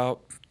increased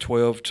about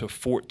 12 to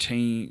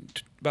 14,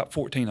 about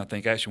 14, I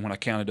think, actually, when I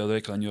counted the other day,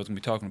 because I knew I was going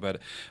to be talking about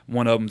it.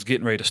 One of them's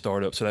getting ready to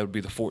start up, so that would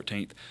be the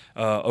 14th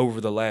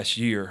over the last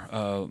year.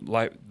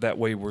 That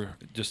way, we're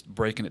just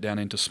breaking it down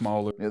into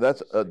smaller. Yeah,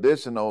 that's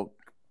additional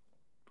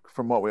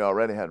from what we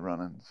already had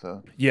running.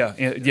 So yeah,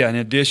 in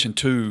addition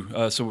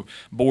to so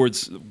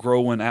boards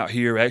growing out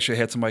here. Actually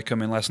had somebody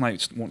come in last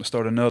night wanting to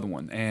start another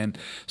one, and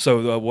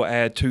so we'll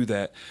add to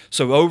that.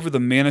 So over the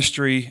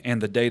ministry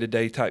and the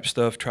day-to-day type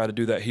stuff, try to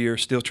do that here.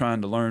 Still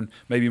trying to learn,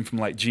 maybe even from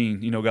like Gene.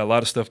 Got a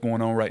lot of stuff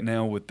going on right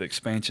now with the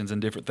expansions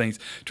and different things.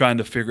 Trying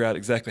to figure out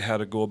exactly how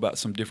to go about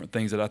some different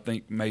things that I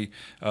think may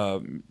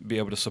be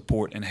able to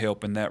support and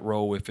help in that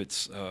role if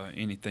it's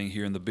anything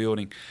here in the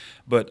building.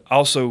 But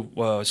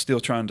also still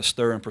trying to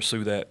stir and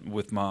pursue that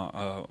with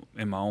my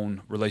in my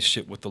own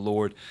relationship with the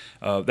Lord.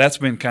 That's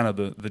been kind of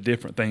the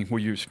different thing where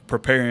you're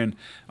preparing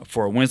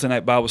for a Wednesday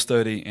night Bible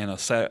study and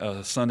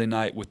a Sunday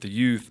night with the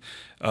youth.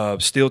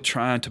 Still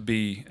trying to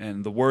be,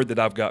 and the word that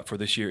I've got for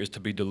this year is to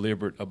be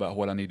deliberate about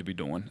what I need to be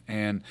doing.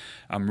 And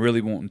I'm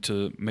really wanting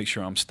to make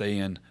sure I'm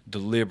staying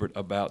deliberate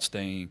about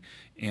staying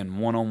in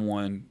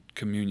one-on-one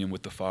communion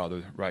with the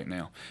Father right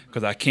now,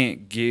 because I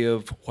can't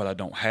give what I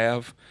don't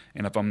have,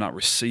 and if I'm not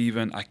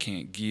receiving, I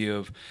can't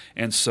give.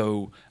 And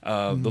so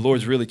the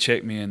Lord's really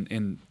checked me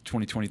in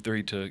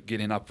 2023 to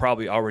get in. I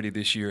probably already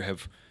this year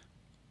have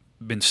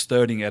been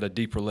studying at a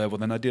deeper level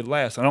than I did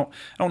last. I don't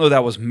know that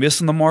I was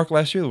missing the mark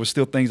last year. There were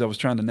still things I was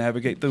trying to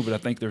navigate through, but I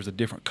think there's a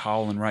different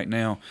calling right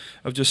now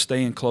of just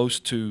staying close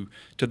to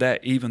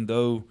that, even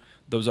though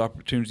those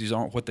opportunities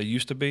aren't what they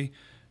used to be.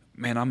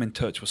 Man, I'm in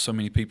touch with so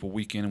many people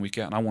week in and week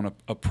out, and I want to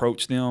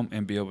approach them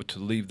and be able to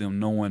leave them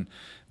knowing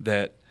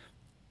that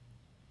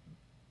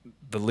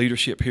the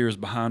leadership here is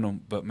behind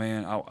them. But,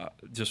 man, I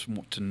just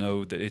want to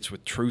know that it's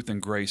with truth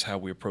and grace how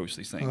we approach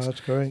these things. Oh,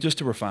 that's great. Just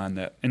to refine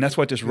that. And that's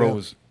what this role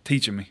is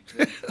teaching me.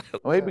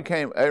 well,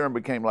 Aaron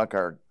became like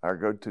our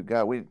go-to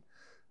guy.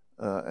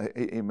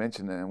 He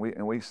mentioned it,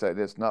 and we say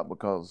this not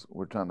because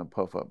we're trying to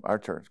puff up our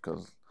church,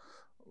 because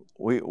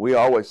we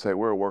always say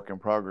we're a work in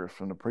progress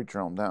from the preacher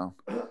on down,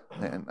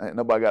 and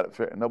nobody got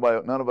it.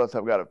 None of us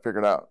have got it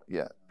figured out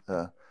yet.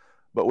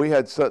 But we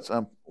had such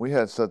a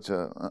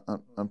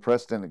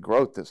unprecedented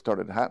growth that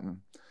started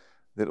happening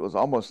that it was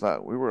almost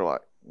like we were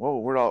like, whoa,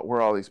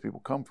 where all these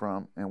people come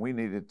from, and we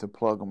needed to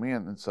plug them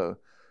in. And so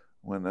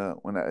when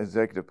that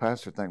executive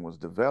pastor thing was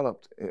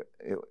developed,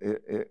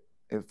 it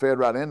fed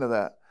right into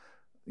that,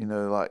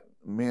 like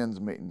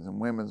men's meetings and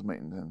women's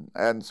meetings and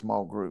adding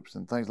small groups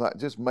and things like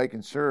just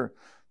making sure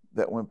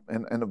that when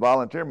in the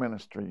volunteer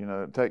ministry,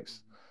 it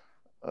takes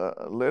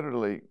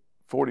literally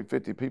 40,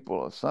 50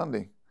 people a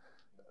Sunday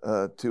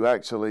to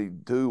actually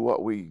do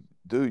what we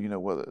do,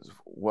 whether it's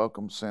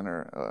Welcome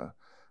Center,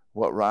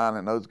 what Ryan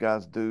and those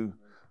guys do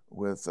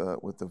with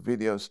the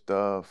video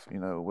stuff,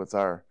 with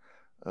our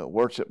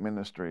worship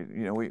ministry.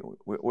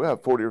 We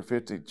have 40 or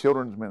 50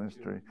 children's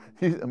ministry.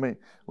 I mean,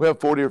 we have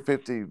 40 or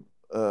 50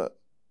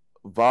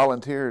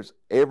 volunteers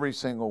every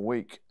single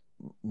week.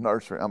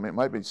 Nursery. I mean, it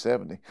might be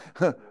 70,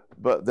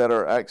 but that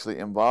are actually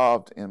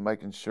involved in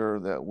making sure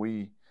that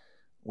we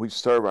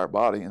serve our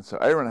body. And so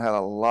Aaron had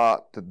a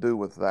lot to do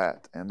with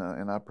that, and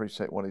I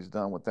appreciate what he's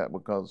done with that,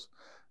 because,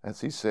 as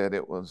he said,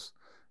 it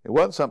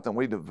wasn't something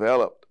we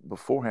developed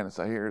beforehand and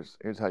say, here's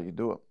how you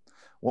do it.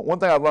 One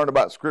thing I've learned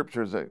about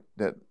Scripture is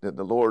that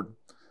the Lord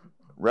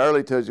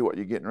rarely tells you what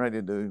you're getting ready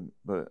to do,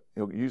 but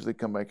He'll usually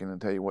come back in and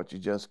tell you what you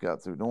just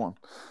got through doing,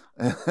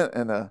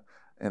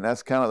 and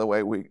that's kind of the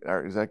way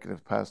our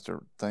executive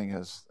pastor thing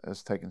has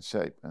taken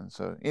shape. And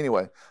so,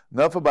 anyway,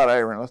 enough about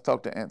Aaron. Let's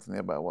talk to Anthony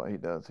about what he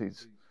does.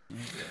 He's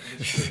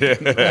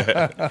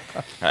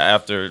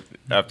after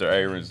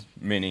Aaron's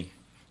many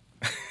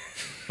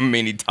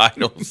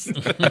titles.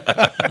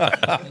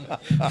 I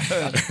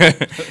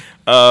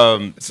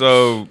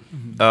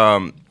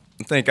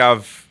think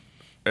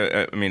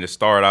to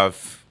start, I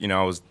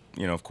was,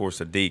 of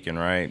course, a deacon,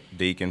 right?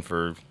 Deacon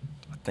for,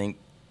 I think,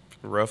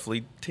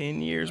 roughly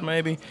 10 years,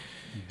 maybe.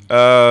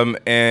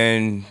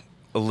 And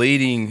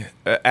leading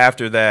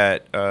after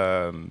that,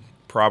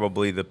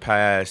 probably the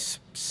past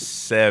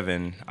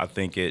 7, I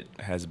think it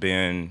has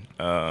been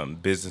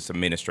business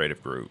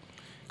administrative group,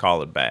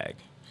 call it BAG.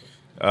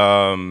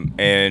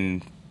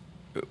 And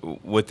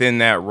within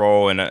that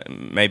role,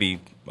 and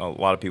maybe a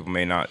lot of people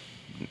may not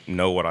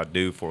know what I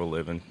do for a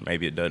living.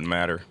 Maybe it doesn't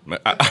matter.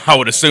 I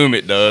would assume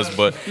it does,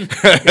 but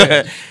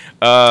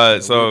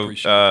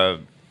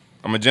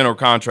I'm a general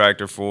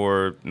contractor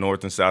for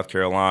North and South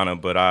Carolina,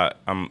 but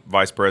I'm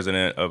vice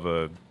president of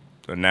a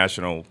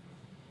national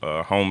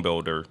home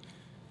builder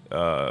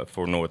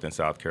for North and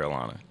South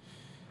Carolina.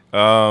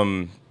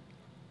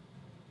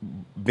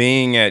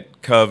 Being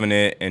at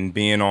Covenant and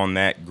being on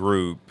that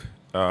group,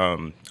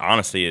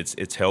 honestly,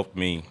 it's helped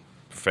me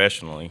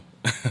professionally,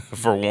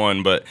 for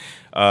one. But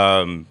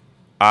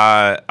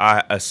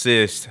I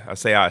assist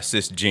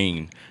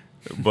Gene.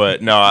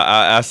 But no,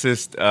 I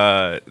assist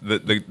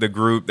the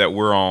group that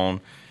we're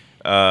on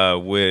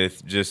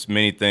with just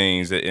many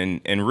things,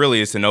 and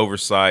really it's an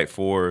oversight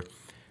for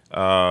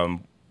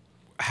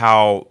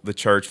how the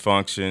church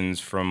functions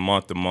from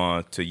month to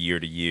month to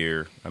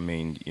year. I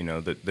mean,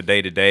 the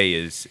day to day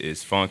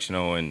is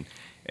functional, and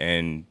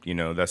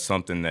that's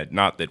something that,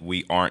 not that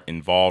we aren't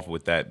involved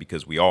with that,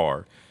 because we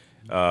are,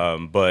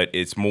 But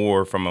it's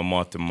more from a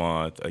month to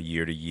month, a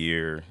year to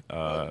year.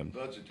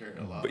 Budgetary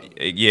a lot of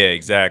it. Yeah,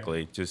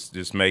 exactly.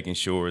 Just making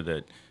sure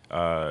that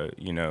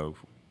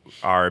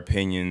our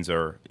opinions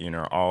are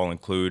all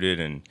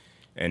included,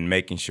 and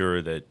making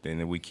sure that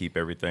we keep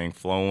everything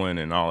flowing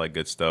and all that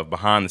good stuff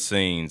behind the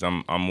scenes.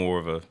 I'm more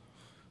of a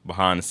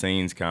behind the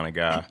scenes kind of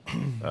guy,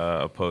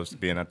 opposed to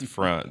being at the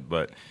front.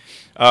 But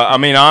I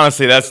mean,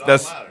 honestly, that's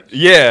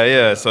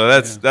yeah. So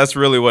that's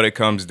really what it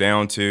comes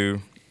down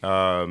to.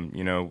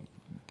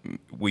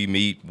 We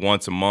meet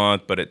once a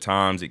month, but at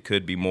times it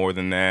could be more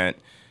than that,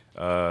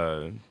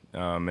 and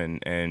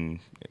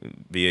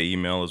via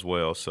email as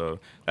well. So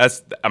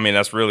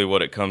that's really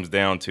what it comes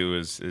down to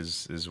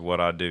is what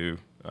I do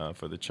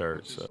for the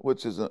church. So.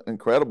 Which is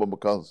incredible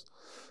because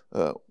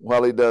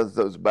while he does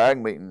those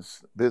bag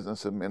meetings,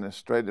 business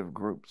administrative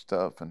group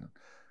stuff, and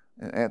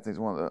Anthony's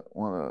one of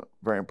the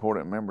very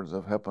important members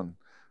of helping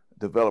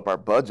develop our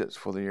budgets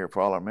for the year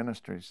for all our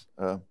ministries.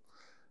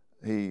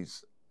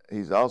 He's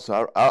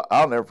also,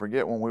 I'll never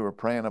forget when we were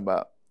praying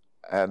about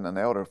adding an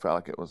elder. Felt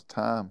like it was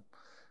time,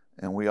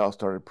 and we all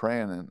started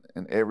praying,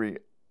 and every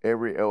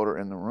elder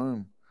in the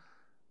room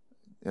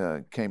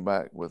came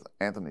back with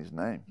Anthony's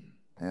name,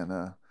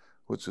 and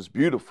which was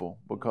beautiful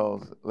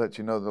because it lets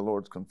you know the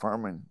Lord's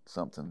confirming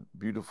something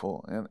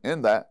beautiful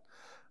in that.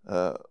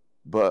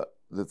 But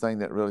the thing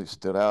that really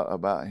stood out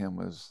about him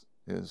was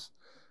his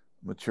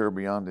mature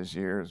beyond his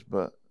years,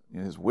 but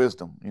his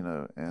wisdom,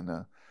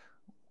 and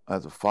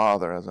as a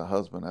father, as a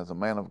husband, as a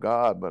man of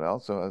God, but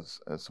also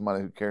as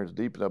somebody who cares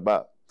deeply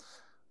about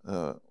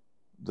the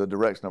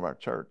direction of our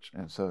church.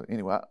 And so,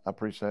 anyway, I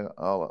appreciate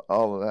all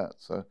of that.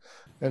 So,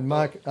 and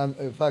Mike,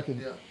 if I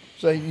could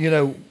say,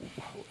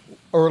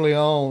 early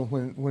on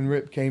when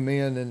Rip came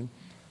in, and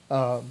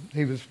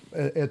he was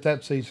at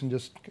that season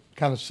just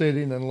kind of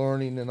sitting and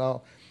learning and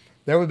all,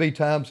 there would be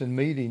times in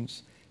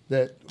meetings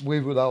that we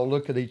would all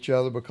look at each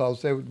other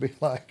because there would be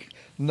like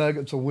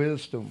nuggets of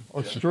wisdom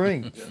or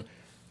strength. Yeah.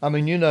 I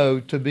mean,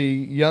 to be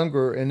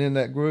younger and in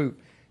that group,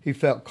 he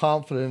felt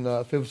confident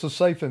enough. It was a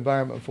safe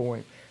environment for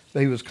him.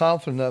 He was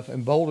confident enough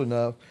and bold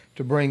enough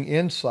to bring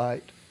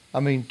insight,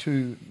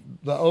 to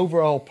the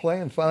overall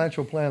plan,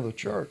 financial plan of the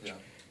church. Yeah.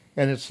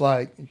 And it's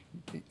like,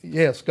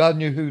 yes, God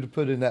knew who to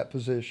put in that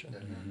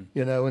position,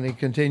 and he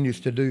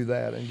continues to do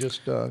that. And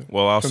just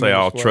well, I'll say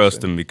I'll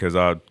trust him because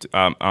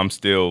I'm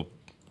still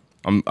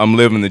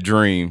living the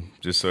dream.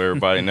 Just so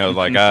everybody knows,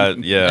 like I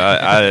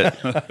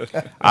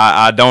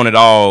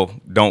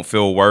don't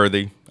feel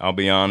worthy. I'll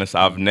be honest.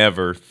 I've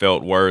never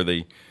felt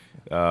worthy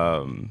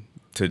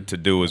to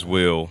do His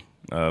will.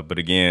 But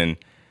again,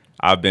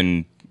 I've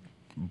been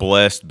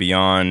blessed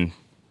beyond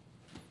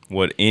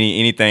what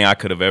anything I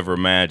could have ever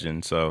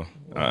imagined. So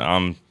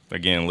I'm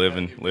again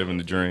living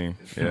the dream.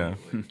 Yeah.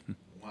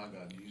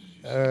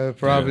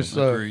 Probably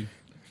so. Agreed.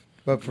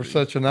 But for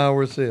such an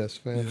hour as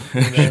this, man.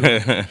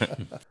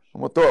 I'm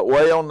going to throw it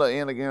way on the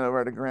end again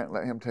over to Grant.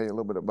 Let him tell you a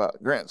little bit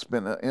about Grant's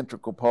been an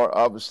integral part,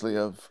 obviously,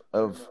 of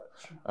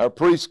our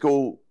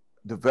preschool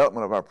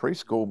development of our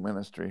preschool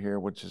ministry here,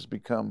 which has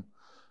become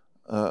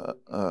a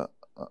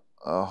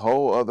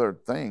whole other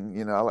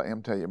thing. I'll let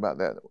him tell you about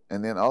that.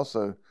 And then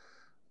also,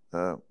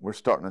 we're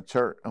starting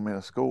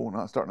a school,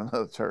 not starting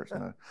another church.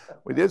 No.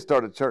 We did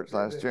start a church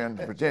last year in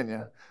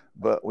Virginia,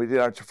 but we did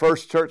our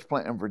first church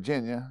plant in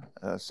Virginia.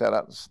 Shout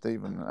out to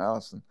Stephen and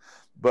Allison.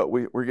 But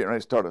we're getting ready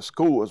to start a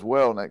school as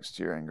well next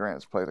year, and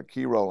Grant's played a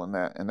key role in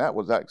that. And that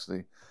was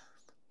actually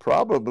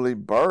probably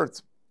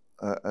birthed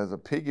as a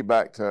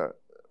piggyback to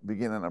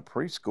beginning a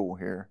preschool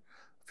here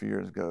a few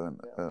years ago.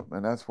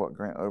 And that's what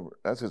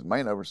that's his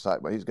main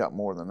oversight, but he's got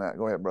more than that.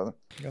 Go ahead, brother.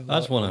 I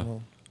just want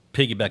to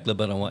piggyback a little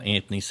bit on what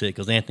Anthony said,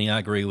 because Anthony, I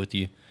agree with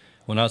you.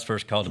 When I was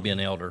first called to be an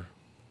elder,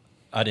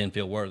 I didn't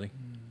feel worthy.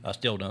 I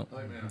still don't.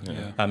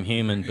 Yeah. I'm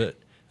human, but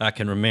I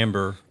can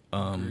remember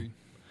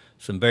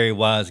some very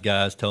wise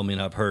guys told me,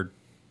 and I've heard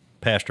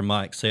Pastor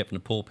Mike say it from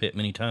the pulpit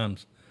many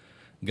times,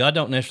 God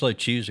don't necessarily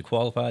choose the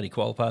qualified, He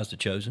qualifies the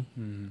chosen.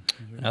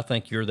 Mm-hmm. And I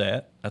think you're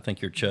that. I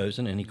think you're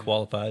chosen, and He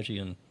qualifies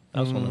you, and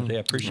I just want to say I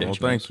appreciate you.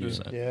 Thank you.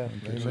 Yeah,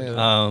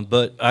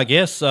 but I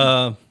guess,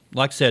 like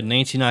I said,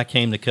 Nancy and I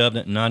came to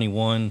Covenant in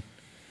 91.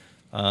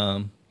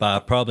 By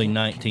probably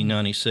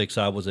 1996,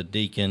 I was a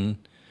deacon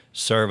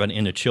serving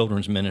in the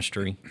children's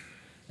ministry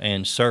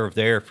and served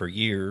there for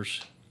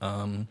years,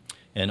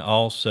 and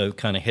also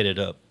kind of headed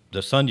up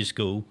the Sunday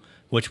school,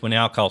 which we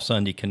now call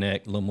Sunday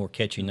Connect, a little more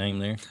catchy name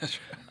there.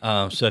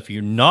 So if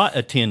you're not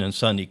attending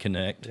Sunday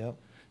Connect,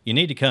 you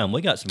need to come.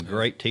 We got some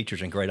great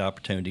teachers and great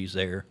opportunities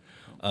there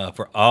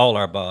for all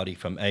our body,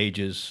 from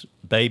ages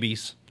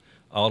babies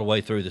all the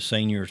way through the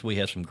seniors. We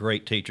have some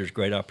great teachers,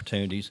 great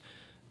opportunities,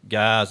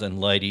 guys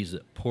and ladies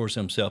that pours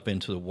himself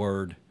into the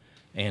Word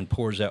and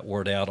pours that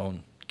Word out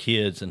on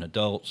kids and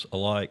adults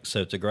alike.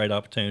 So it's a great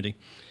opportunity.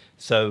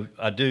 So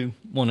I do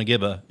want to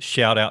give a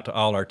shout out to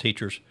all our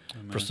teachers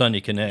for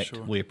Sunday Connect.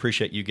 Sure. We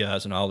appreciate you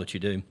guys and all that you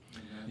do.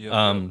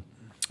 Yep.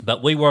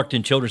 But we worked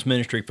in children's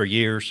ministry for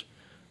years,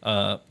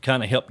 kind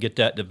of helped get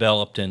that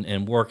developed,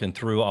 and working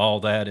through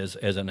all that as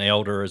an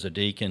elder, as a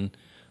deacon,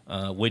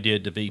 We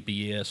did the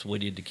VBS. We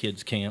did the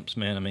kids' camps,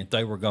 man. I mean,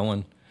 they were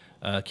going,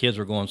 kids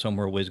were going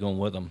somewhere, we was going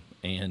with them,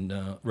 and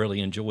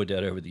really enjoyed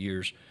that over the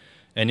years.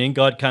 And then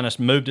God kind of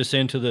moved us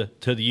into the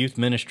youth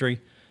ministry.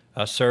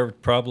 I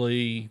served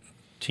probably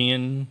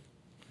 10,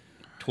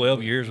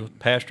 12 years with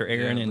Pastor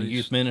Aaron in the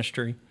youth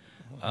ministry,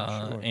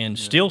 and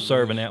still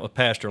serving that with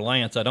Pastor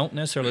Lance. I don't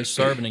necessarily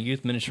serve in the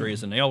youth ministry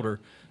as an elder.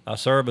 I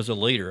serve as a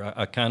leader.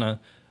 I kind of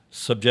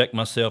subject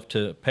myself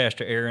to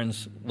Pastor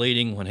Aaron's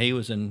leading when he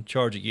was in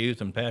charge of youth,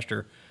 and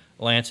Pastor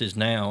Lance is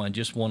now, and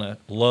just want to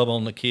love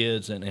on the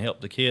kids and help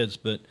the kids.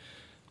 But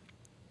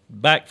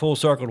back full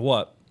circle to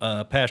what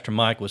Pastor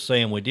Mike was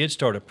saying, we did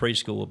start a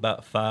preschool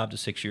about 5 to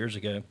 6 years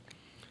ago.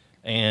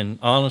 And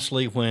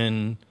honestly,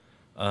 when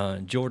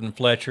Jordan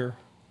Fletcher,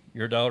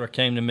 your daughter,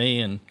 came to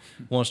me and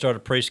wanted to start a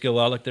preschool,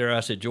 I looked there,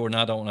 I said, Jordan,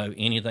 I don't know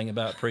anything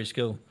about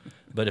preschool,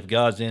 but if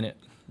God's in it,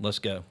 let's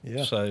go.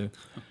 Yeah. So,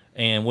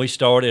 and we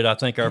started, I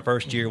think our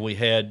first year we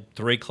had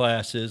 3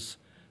 classes,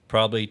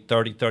 probably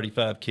 30,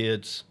 35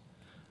 kids,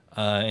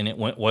 and it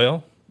went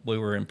well. We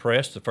were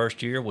impressed the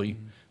first year. We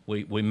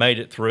made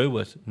it through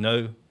with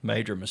no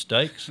major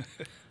mistakes,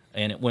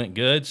 and it went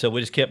good. So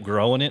we just kept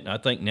growing it. I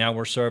think now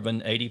we're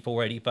serving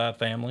 84, 85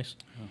 families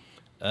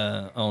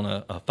on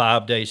a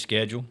 5-day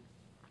schedule,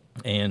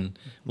 and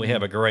we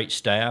have a great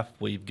staff.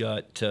 We've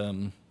got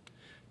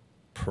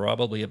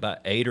probably about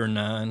 8 or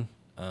 9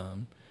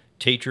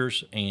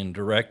 teachers and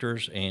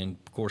directors, and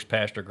of course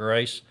Pastor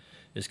Grace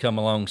has come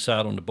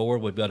alongside on the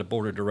board. We've got a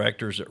board of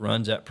directors that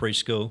runs that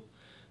preschool.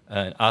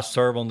 I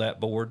serve on that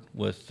board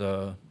with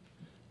 5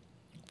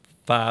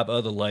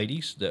 other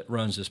ladies that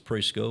runs this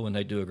preschool, and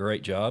they do a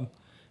great job.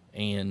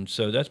 And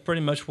so that's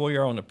pretty much where we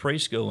are on the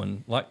preschool.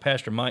 And like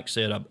Pastor Mike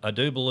said, I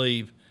do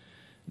believe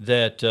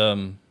that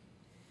the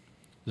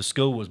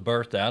school was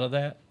birthed out of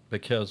that,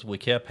 because we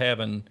kept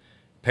having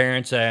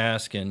parents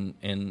ask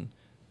and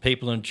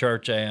people in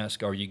church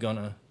ask, are you going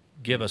to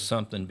give us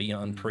something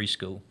beyond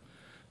preschool?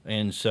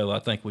 And so I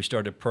think we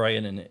started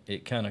praying, and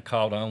it kind of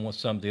caught on with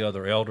some of the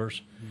other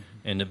elders,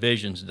 and the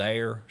vision's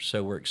there.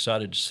 So we're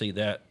excited to see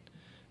that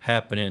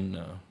happen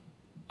in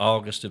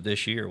August of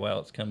this year. Wow,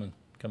 it's coming.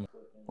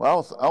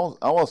 Well,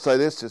 I want to say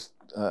this, just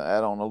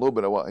add on a little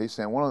bit of what he's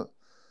saying. One of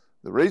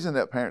the reason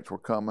that parents were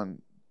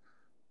coming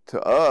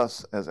to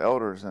us as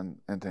elders and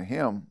to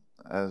him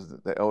as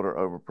the elder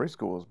over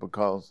preschool is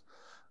because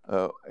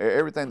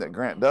everything that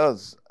Grant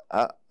does,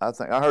 I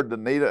think I heard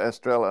Danita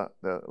Estrella,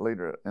 the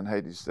leader in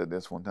Haiti, said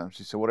this one time.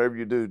 She said, "Whatever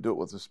you do, do it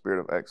with a spirit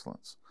of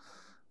excellence."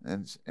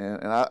 And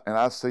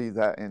I see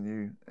that in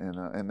you,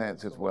 and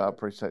Nancy as well. I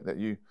appreciate that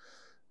you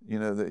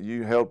know that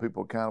you held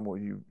people accountable.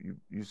 You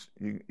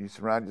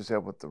surround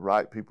yourself with the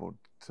right people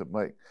to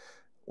make.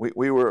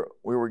 We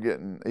were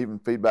getting even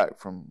feedback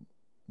from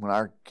when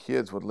our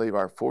kids would leave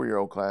our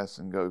 4-year-old class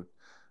and go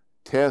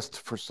test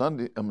for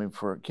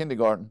for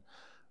kindergarten.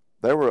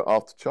 They were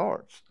off the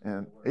charts,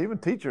 and even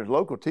teachers,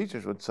 local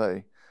teachers, would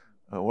say,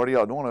 "What are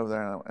y'all doing over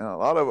there?" And a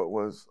lot of it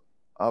was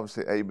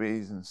obviously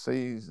ABs and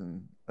Cs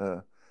and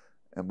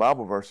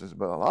Bible verses,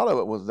 but a lot of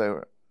it was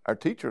our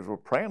teachers were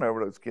praying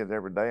over those kids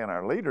every day, and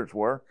our leaders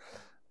were,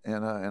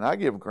 and I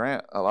give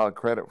Grant a lot of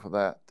credit for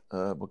that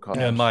because.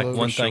 Yeah, Mike,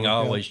 one thing I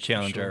always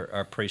challenge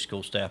our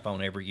preschool staff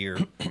on every year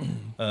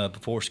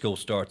before school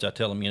starts, I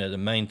tell them, the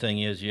main thing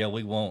is,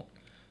 we want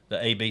the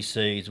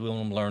ABCs, we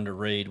want them to learn to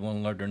read, we want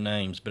them to learn their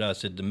names, but I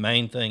said the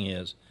main thing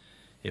is,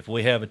 if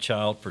we have a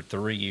child for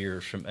 3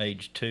 years from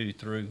age 2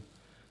 through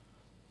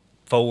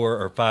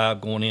 4 or 5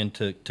 going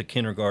into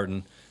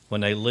kindergarten, when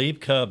they leave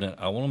Covenant,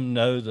 I want them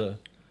to know the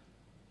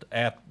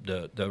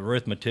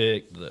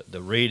arithmetic,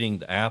 the reading,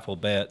 the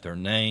alphabet, their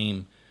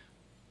name,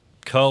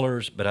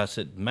 colors. But I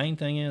said, the main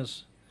thing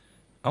is,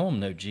 I want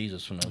them to know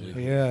Jesus when they leave.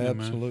 Yeah,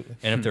 absolutely.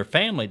 And if their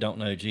family don't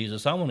know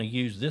Jesus, I want to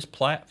use this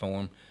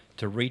platform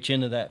to reach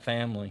into that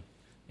family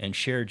and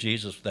share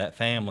Jesus with that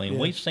family. And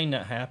we've seen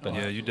that happen.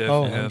 Yeah, you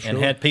definitely have. And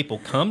had people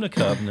come to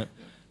Covenant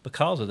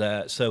because of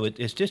that. So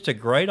it's just a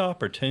great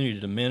opportunity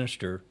to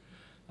minister.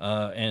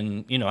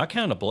 And, I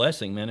count a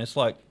blessing, man. It's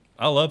like,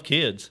 I love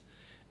kids.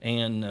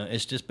 And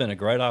it's just been a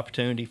great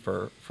opportunity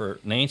for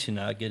Nancy and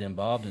I to get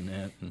involved in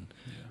that. And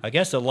I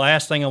guess the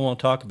last thing I want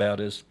to talk about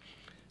is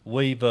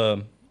we've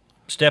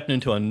stepped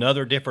into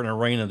another different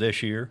arena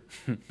this year.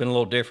 Been a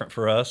little different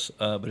for us,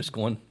 but it's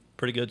going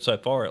pretty good so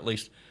far. At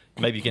least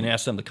maybe you can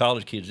ask some of the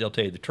college kids, they'll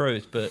tell you the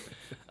truth. But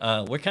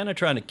we're kind of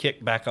trying to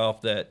kick back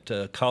off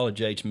that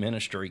college-age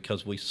ministry,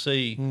 because we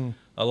see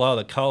a lot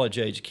of the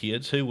college-age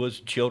kids who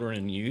was children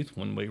and youth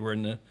when we were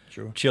in the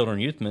children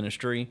and youth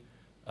ministry.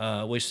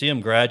 We see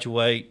them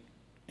graduate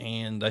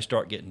and they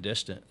start getting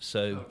distant.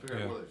 So,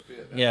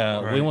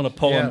 we want to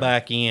pull them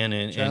back in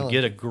and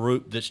get a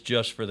group that's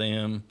just for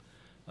them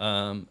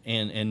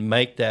and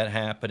make that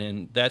happen.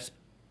 And that's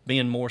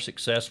being more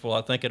successful.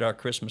 I think at our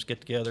Christmas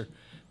get-together,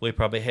 we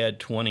probably had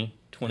 20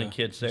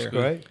 kids there. That's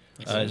great.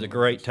 It was a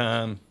great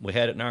time. We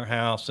had it in our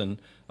house, and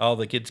all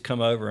the kids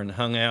come over and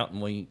hung out,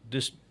 and we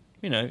just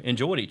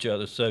enjoyed each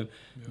other. So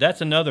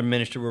that's another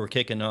ministry we're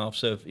kicking off.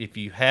 So if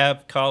you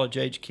have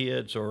college-age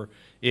kids, or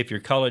if you're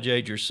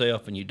college-age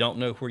yourself and you don't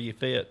know where you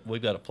fit,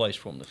 we've got a place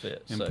for them to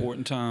fit.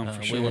 Important time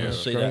for sure. We want to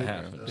see that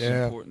happen.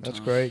 Yeah, that's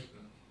great.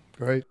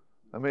 Great.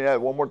 Let me add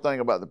one more thing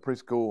about the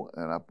preschool,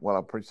 and what I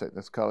appreciate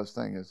this college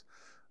thing is,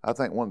 I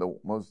think one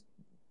of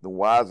the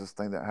wisest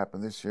thing that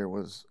happened this year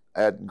was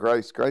adding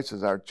Grace. Grace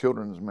is our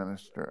children's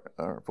minister,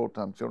 our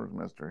full-time children's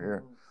minister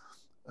here,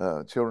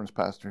 children's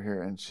pastor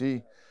here, and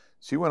she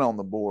went on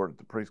the board at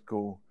the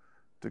preschool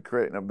to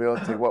create an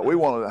ability. What we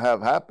wanted to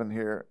have happen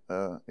here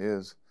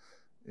is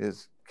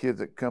kids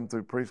that come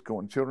through preschool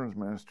and children's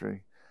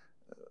ministry.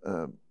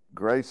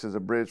 Grace is a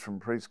bridge from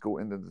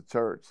preschool into the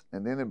church,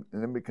 and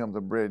then becomes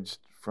a bridge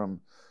from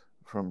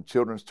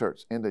children's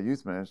church into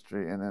youth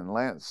ministry, and then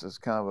Lance is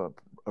kind of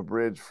a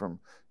bridge from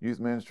youth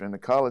ministry into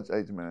college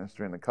age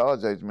ministry, and the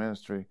college age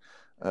ministry,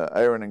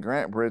 Aaron and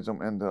Grant bridge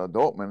them into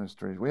adult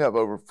ministries. We have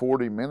over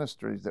 40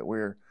 ministries that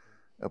we're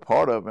a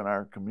part of in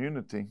our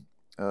community,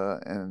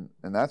 and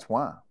that's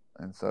why.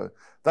 And so,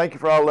 thank you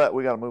for all that.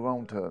 We got to move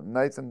on to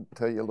Nathan.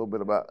 Tell you a little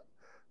bit about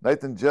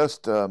Nathan.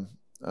 Just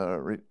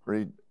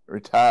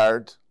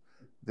retired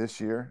this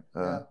year.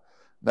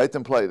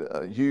 Nathan played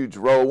a huge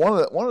role.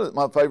 One of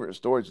my favorite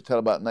stories to tell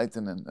about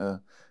Nathan, and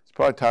it's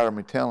probably tired of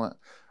me telling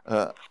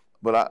it,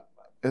 but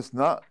it's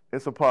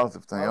a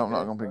positive thing. I'm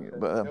not going to pick it.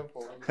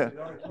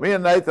 But me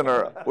and Nathan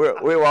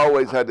we've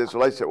always had this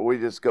relationship where we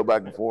just go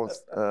back and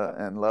forth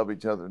and love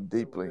each other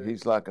deeply.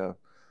 He's like a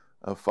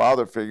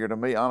father figure to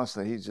me.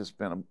 Honestly, he's just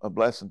been a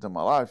blessing to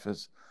my life. When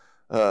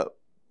I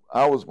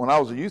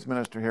was a youth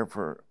minister here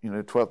for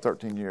 12,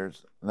 13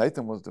 years,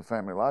 Nathan was the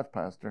family life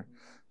pastor.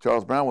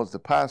 Charles Brown was the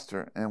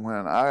pastor. And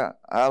when I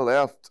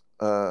left,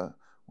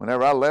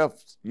 whenever I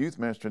left youth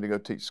ministry to go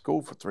teach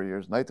school for 3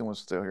 years, Nathan was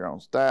still here on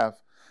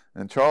staff.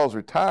 And Charles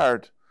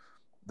retired.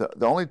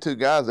 The only two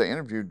guys they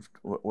interviewed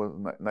was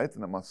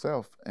Nathan and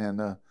myself. And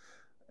the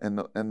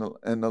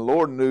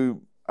Lord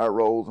knew our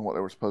roles and what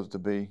they were supposed to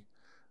be.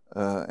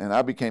 And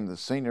I became the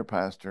senior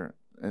pastor.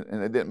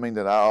 And it didn't mean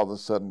that I all of a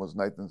sudden was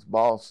Nathan's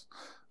boss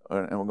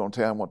and we're going to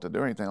tell him what to do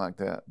or anything like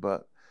that.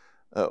 But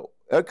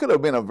it could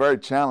have been a very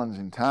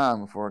challenging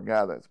time for a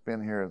guy that's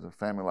been here as a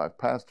family life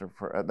pastor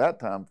for, at that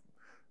time,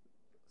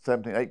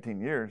 17, 18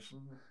 years.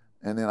 Mm-hmm.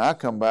 And then I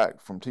come back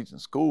from teaching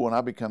school and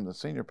I become the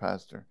senior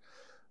pastor.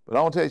 But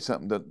I want to tell you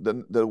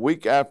something. The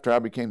week after I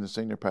became the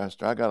senior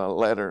pastor, I got a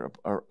letter,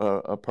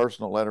 a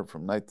personal letter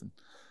from Nathan,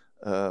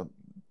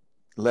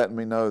 letting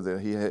me know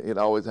that he'd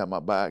always had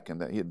my back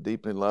and that he had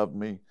deeply loved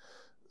me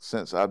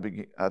since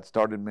I'd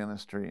started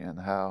ministry, and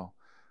how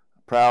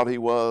proud he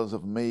was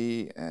of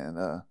me.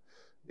 And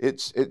it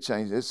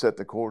changed. It set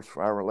the course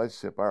for our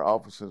relationship. Our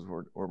offices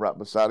were right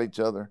beside each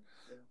other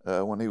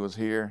when he was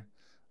here.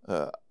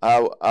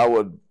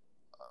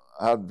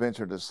 I'd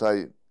venture to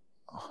say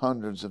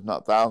hundreds, if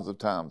not thousands of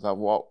times, I've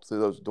walked through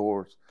those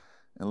doors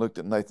and looked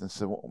at Nathan and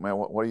said, well, man,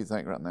 what do you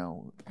think right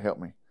now? Help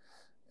me.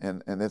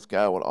 And this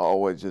guy would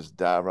always just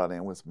dive right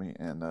in with me,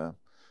 and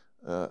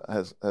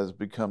has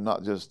become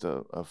not just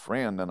a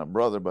friend and a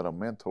brother, but a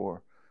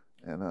mentor.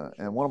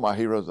 And one of my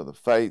heroes of the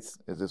faith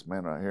is this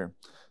man right here.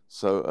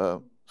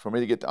 So for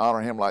me to get to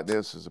honor him like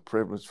this is a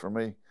privilege for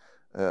me.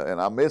 And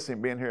I miss him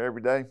being here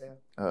every day.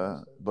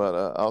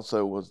 But also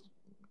I was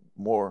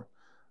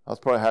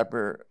probably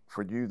happier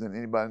for you than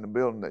anybody in the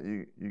building that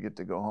you get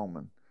to go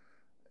home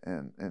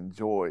and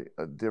enjoy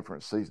a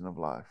different season of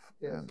life.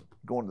 Yes. And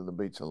going to the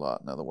beach a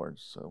lot, in other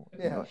words. So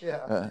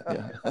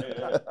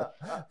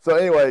So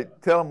anyway,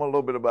 tell them a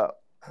little bit about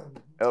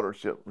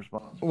eldership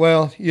response.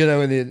 Well,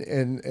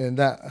 in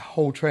that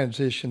whole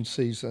transition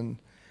season,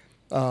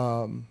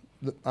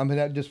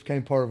 that just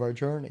became part of our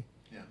journey.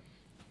 Yeah.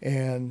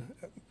 And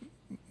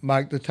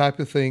Mike, the type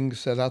of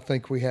things that I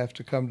think we have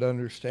to come to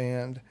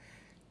understand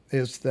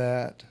is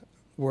that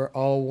we're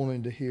all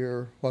wanting to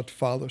hear what the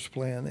Father's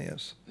plan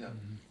is. Yeah.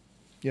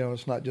 Mm-hmm.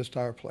 It's not just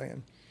our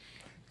plan.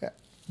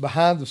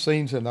 Behind the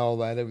scenes and all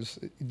that, it was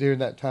during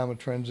that time of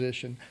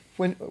transition.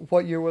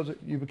 What year was it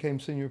you became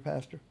senior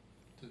pastor?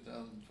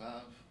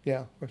 2005.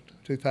 Yeah,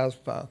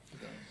 2005.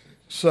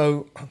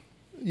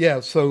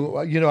 2006. So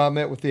I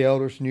met with the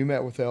elders and you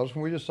met with the elders,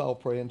 and we're just all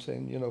praying,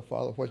 saying,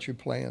 Father, what's your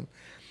plan?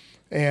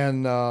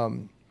 And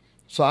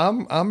so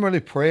I'm really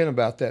praying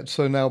about that.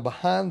 So now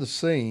behind the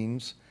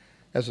scenes,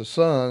 as a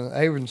son,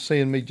 Aaron's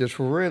seeing me just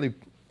really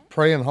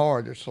praying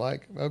hard. It's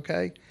like,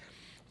 okay.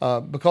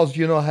 Because,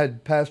 I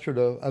had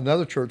pastored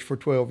another church for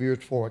 12 years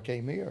before I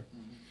came here.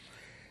 Mm-hmm.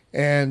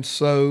 And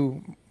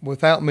so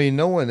without me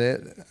knowing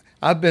it,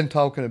 I've been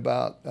talking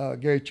about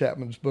Gary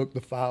Chapman's book,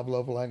 The 5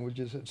 Love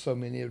Languages, that so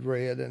many had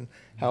read, and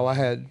how I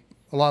had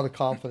a lot of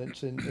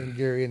confidence in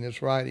Gary and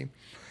his writing.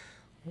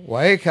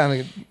 Well, he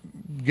kind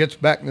of gets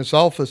back in his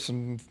office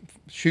and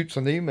shoots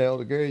an email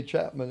to Gary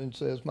Chapman and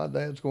says, my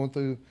dad's going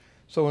through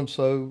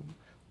so-and-so,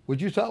 would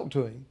you talk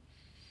to him?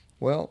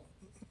 Well,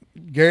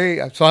 Gary,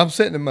 so I'm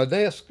sitting at my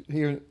desk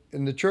here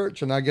in the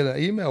church, and I get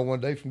an email one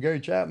day from Gary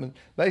Chapman.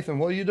 Nathan,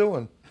 what are you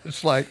doing?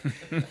 It's like,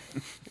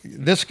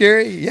 this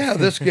Gary? Yeah,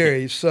 this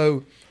Gary.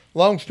 So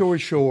long story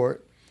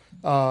short,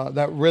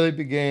 that really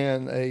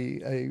began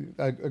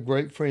a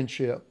great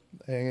friendship.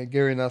 And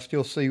Gary and I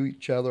still see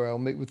each other. I'll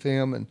meet with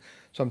him, and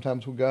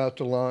sometimes we'll go out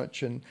to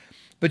lunch.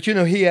 But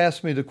he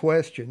asked me the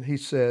question. He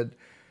said,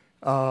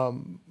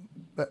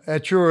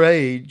 at your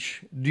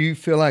age, do you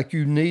feel like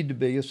you need to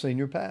be a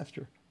senior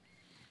pastor?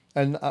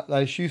 And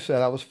as you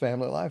said, I was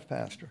family life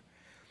pastor.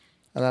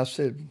 And I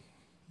said,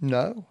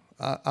 no,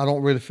 I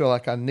don't really feel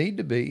like I need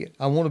to be.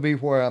 I want to be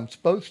where I'm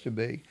supposed to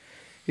be.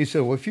 He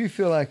said, well, if you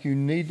feel like you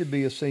need to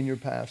be a senior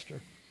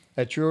pastor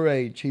at your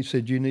age, he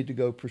said, you need to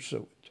go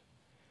pursue it.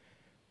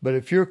 But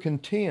if you're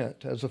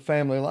content as a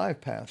family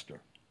life pastor,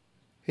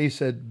 he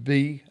said,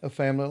 be a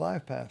family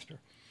life pastor.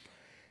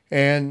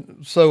 And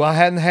so I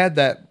hadn't had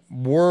that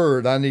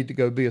word, I need to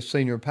go be a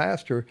senior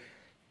pastor.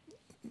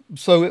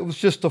 So it was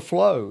just a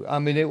flow. I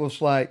mean, it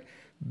was like,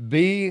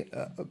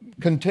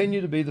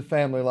 continue to be the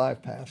family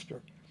life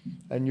pastor.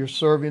 And you're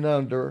serving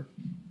under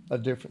a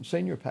different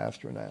senior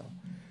pastor now.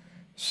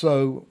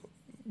 So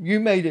you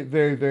made it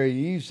very, very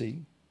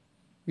easy.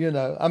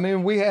 I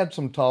mean, we had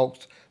some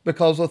talks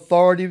because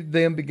authority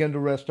then began to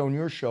rest on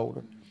your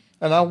shoulder.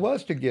 And I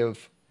was to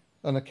give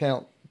an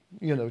account,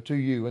 to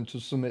you and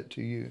to submit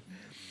to you.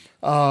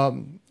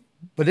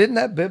 But isn't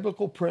that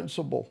biblical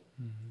principle?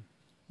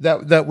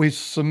 That we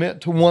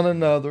submit to one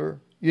another,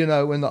 in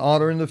the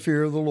honor and the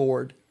fear of the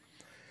Lord.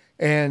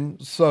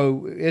 And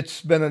so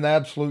it's been an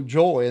absolute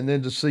joy. And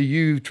then to see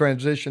you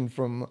transition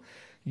from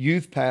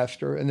youth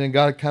pastor, and then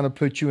God kind of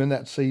put you in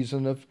that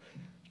season of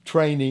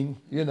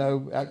training,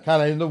 kind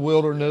of in the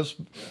wilderness,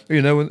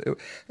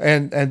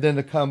 and then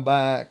to come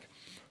back,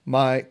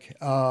 Mike.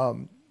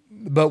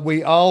 But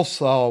we all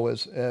saw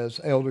as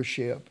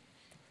eldership,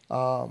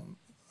 a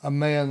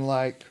man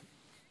like,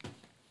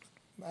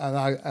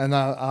 and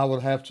I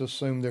would have to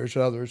assume there's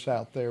others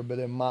out there, but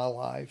in my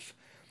life,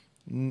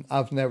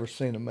 I've never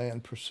seen a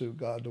man pursue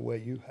God the way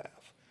you have.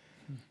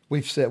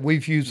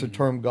 We've used the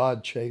term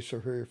God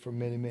chaser here for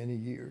many, many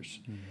years.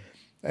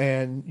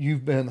 And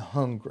you've been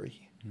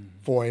hungry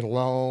for a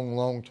long,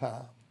 long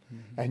time.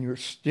 And you're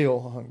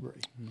still hungry.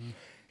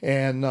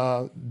 And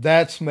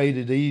that's made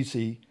it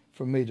easy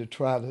for me to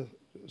try to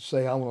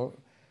say, I want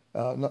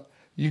to,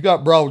 you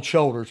got broad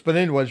shoulders. But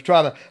anyways,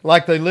 try to,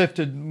 like they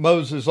lifted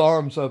Moses'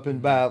 arms up in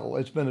battle.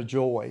 It's been a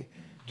joy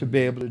to be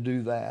able to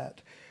do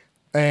that.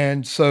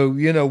 And so,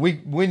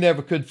 we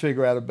never could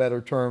figure out a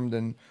better term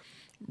than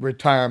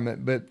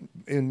retirement, but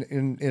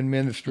in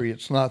ministry,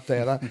 it's not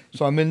that.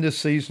 So I'm in this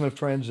season of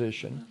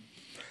transition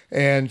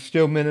and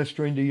still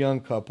ministering to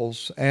young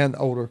couples and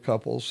older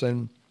couples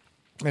and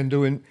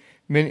doing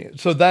many.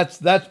 So that's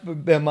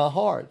been my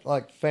heart,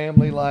 like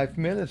family life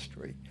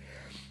ministry.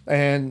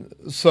 And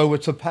so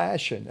it's a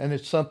passion, and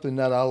it's something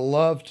that I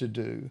love to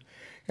do.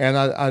 And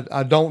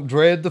I don't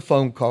dread the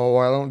phone call,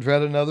 or I don't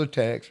dread another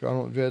text, or I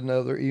don't dread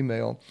another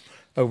email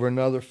over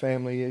another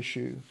family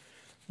issue,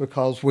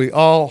 because we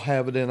all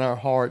have it in our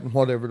heart in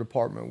whatever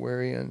department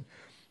we're in.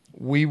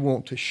 We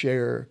want to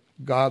share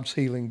God's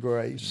healing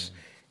grace.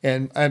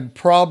 And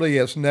probably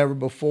as never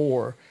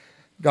before,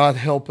 God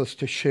help us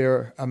to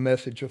share a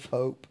message of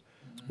hope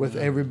with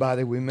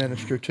everybody we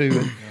minister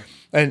to.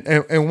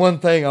 And one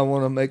thing I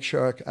want to make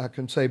sure I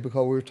can say,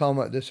 because we were talking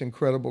about this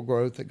incredible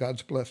growth that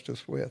God's blessed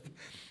us with,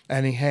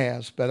 and he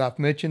has, but I've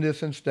mentioned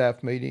this in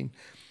staff meeting.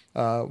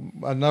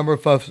 A number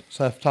of us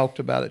have talked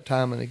about it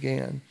time and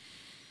again.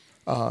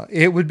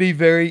 It would be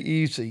very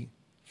easy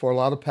for a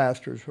lot of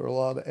pastors or a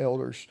lot of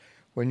elders,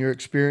 when you're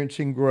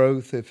experiencing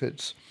growth, if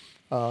it's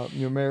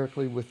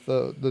numerically with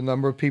the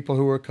number of people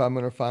who are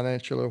coming or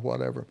financial or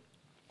whatever.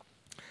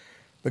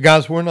 But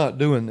guys, we're not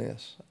doing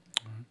this.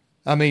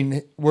 I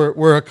mean,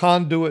 we're a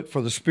conduit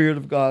for the Spirit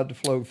of God to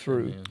flow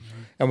through.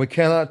 And we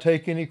cannot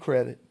take any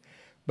credit.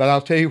 But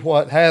I'll tell you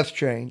what has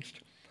changed.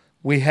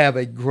 We have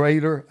a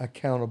greater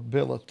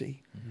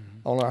accountability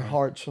on our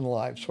hearts and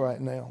lives right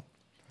now.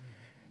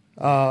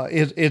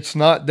 It's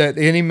not that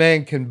any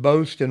man can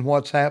boast in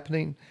what's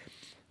happening,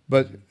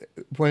 but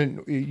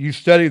when you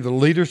study the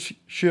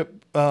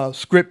leadership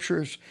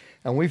scriptures,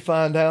 and we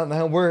find out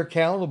now we're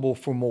accountable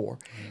for more.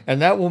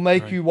 And that will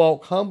make you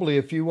walk humbly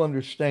if you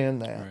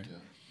understand that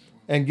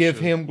and give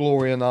him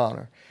glory and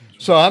honor.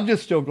 So I'm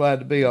just still glad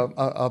to be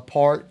a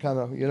part, kind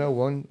of,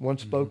 one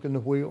spoke in the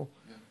wheel,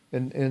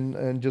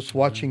 and just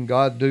watching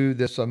God do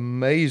this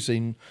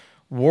amazing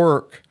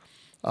work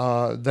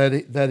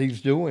that he's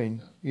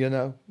doing,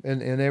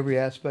 in every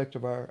aspect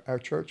of our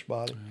church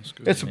body.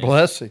 It's a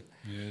blessing.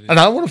 Yeah, and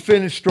I want to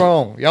finish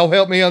strong. Y'all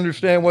help me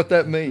understand what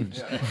that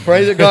means.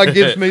 Pray that God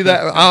gives me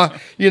that.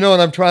 And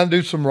I'm trying to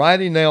do some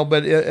writing now,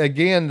 but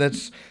again,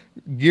 that's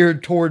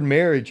geared toward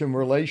marriage and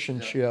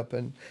relationship.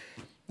 And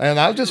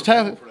I'll just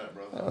have.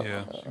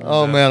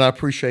 Man, I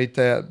appreciate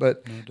that.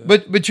 But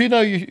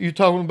you're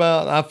talking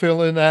about I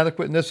feel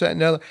inadequate and this, that,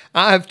 and the other.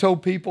 I have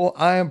told people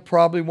I am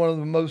probably one of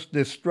the most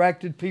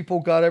distracted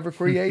people God ever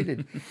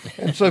created.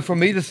 And so for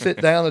me to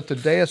sit down at the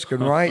desk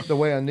and write the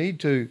way I need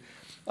to,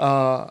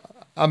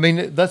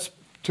 that's,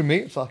 to me,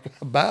 it's like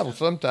a battle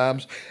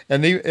sometimes.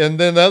 And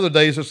then other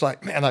days it's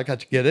like, man, I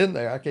got to get in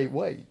there. I can't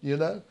wait,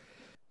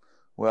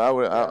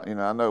 Well,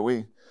 I know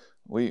we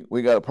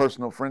we got a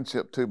personal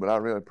friendship too, but I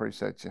really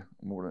appreciate you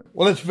more than.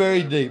 Well, it's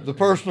very deep. The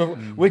personal,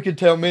 we could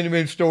tell many,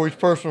 many stories,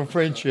 personal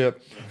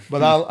friendship,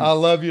 but I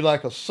love you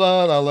like a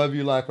son. I love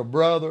you like a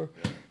brother,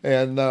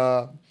 and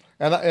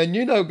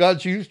you know,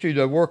 God's used you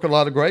to work a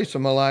lot of grace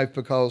in my life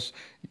because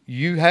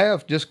you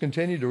have just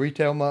continued to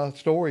retell my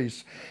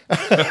stories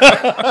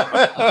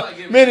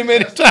many,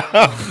 many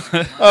times.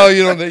 Oh,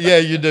 you don't. Yeah,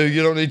 you do.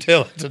 You don't need to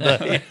tell it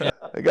today.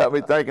 It got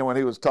me thinking when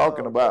he was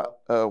talking about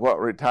what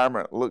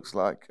retirement looks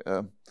like.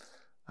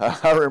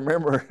 I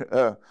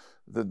remember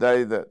the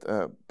day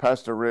that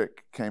Pastor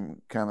Rick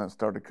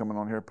started coming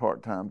on here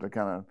part time to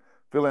kind of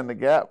fill in the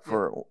gap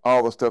for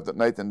all the stuff that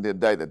Nathan did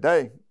day to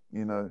day.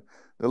 You know,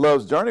 the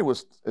Love's Journey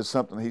is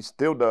something he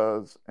still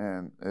does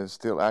and is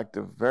still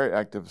active, very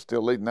active,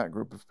 still leading that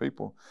group of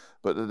people.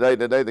 But the day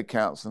to day, the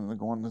counseling, the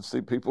going to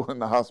see people in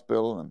the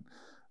hospital, and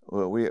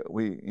we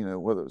you know,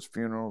 whether it's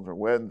funerals or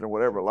weddings or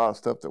whatever, a lot of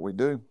stuff that we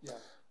do.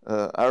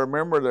 Yeah. I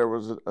remember there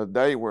was a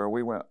day where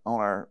we went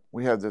on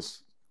we have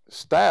this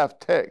staff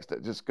text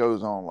that just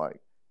goes on like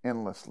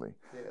endlessly.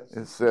 Yes.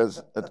 It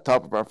says at the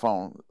top of our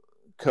phone,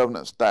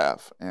 Covenant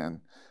staff,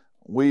 and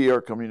we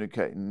are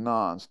communicating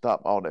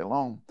nonstop all day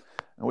long.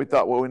 And we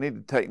thought, well, we need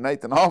to take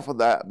Nathan off of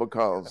that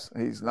because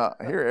he's not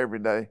here every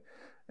day.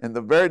 And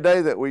the very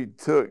day that we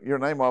took your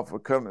name off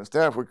of Covenant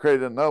staff, we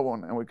created another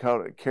one, and we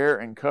called it Care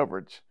and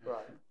Coverage.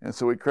 Right. And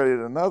so we created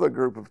another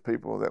group of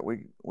people that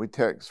we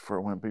text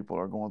for when people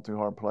are going through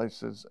hard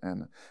places.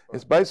 And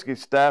it's basically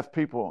staff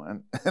people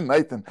and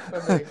Nathan.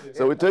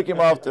 So we took him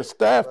off the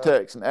staff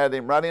text and added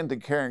him right into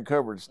Care and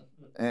Coverage.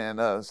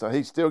 And so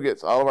he still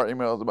gets all of our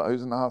emails about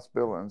who's in the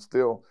hospital and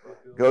still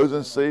goes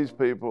and sees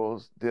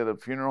people. Did a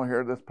funeral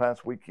here this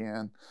past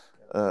weekend.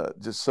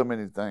 Just so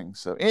many things.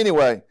 So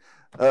anyway,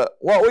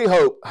 what we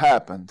hope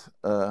happened,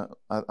 I'm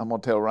going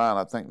to tell Ryan,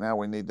 I think now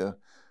we need to,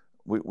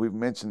 we've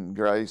mentioned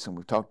Grace and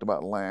we've talked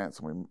about Lance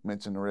and we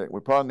mentioned Rick.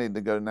 We probably need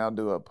to go now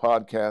do a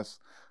podcast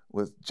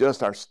with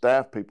just our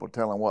staff people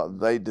telling what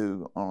they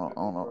do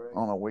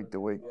on a week to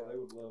week. Yeah, they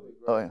would love it.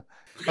 Oh, yeah.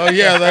 Oh,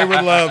 yeah, they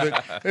would love it.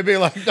 It'd be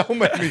like, don't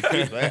make me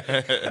do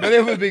that. But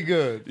it would be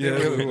good. Yeah,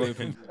 it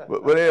would.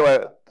 But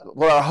anyway,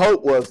 what our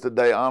hope was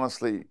today,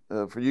 honestly,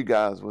 for you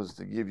guys was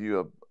to give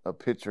you a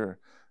picture,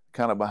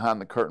 kind of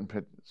behind the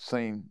curtain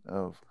scene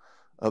of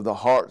the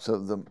hearts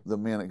of the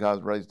men that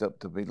God's raised up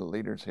to be the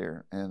leaders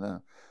here.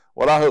 And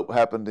what I hope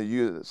happened to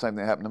you, the same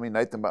thing happened to me.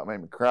 Nathan about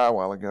made me cry a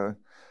while ago.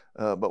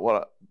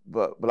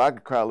 But I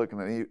could cry looking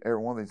at every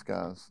one of these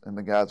guys and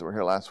the guys that were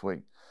here last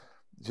week.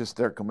 Just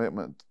their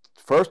commitment,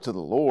 first to the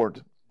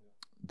Lord,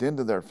 then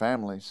to their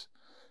families,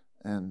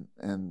 and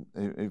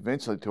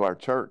eventually to our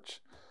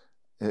church,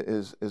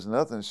 is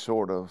nothing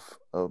short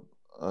of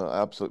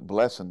absolute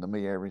blessing to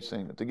me every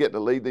single to get to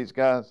lead these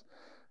guys.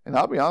 And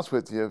I'll be honest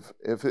with you,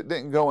 if it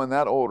didn't go in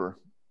that order,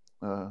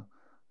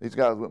 these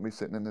guys wouldn't be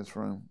sitting in this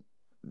room.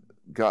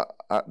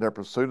 Their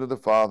pursuit of the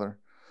Father,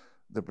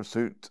 the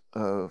pursuit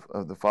of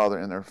the Father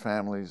and their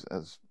families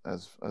as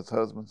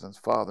husbands, as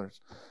fathers,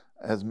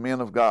 as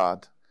men of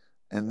God,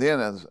 and then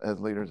as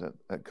leaders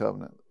at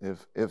Covenant.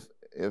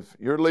 If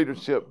your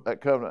leadership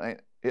at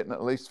Covenant isn't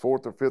at least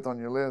fourth or fifth on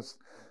your list,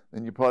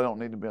 then you probably don't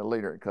need to be a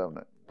leader at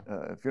Covenant.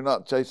 If you're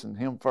not chasing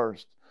Him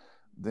first,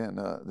 then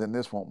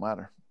this won't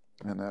matter.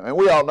 And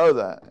we all know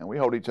that, and we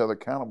hold each other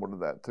accountable to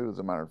that too, as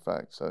a matter of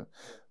fact. So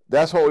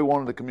that's what we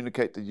wanted to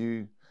communicate to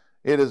you.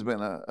 It has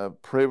been a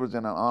privilege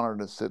and an honor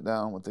to sit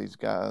down with these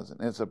guys, and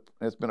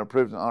it's been a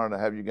privilege and honor to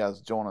have you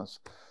guys join us.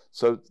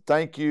 So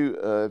thank you.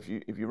 If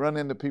you run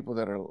into people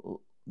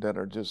that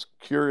are just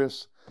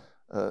curious,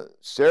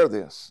 share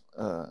this.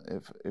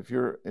 If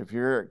you're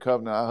here at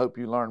Covenant, I hope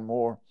you learn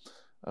more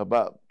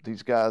about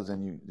these guys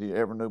than you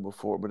ever knew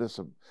before. But it's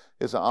an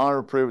honor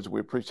and privilege.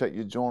 We appreciate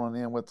you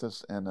joining in with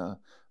us, and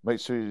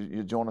make sure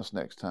you join us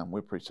next time. We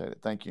appreciate it.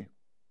 Thank you.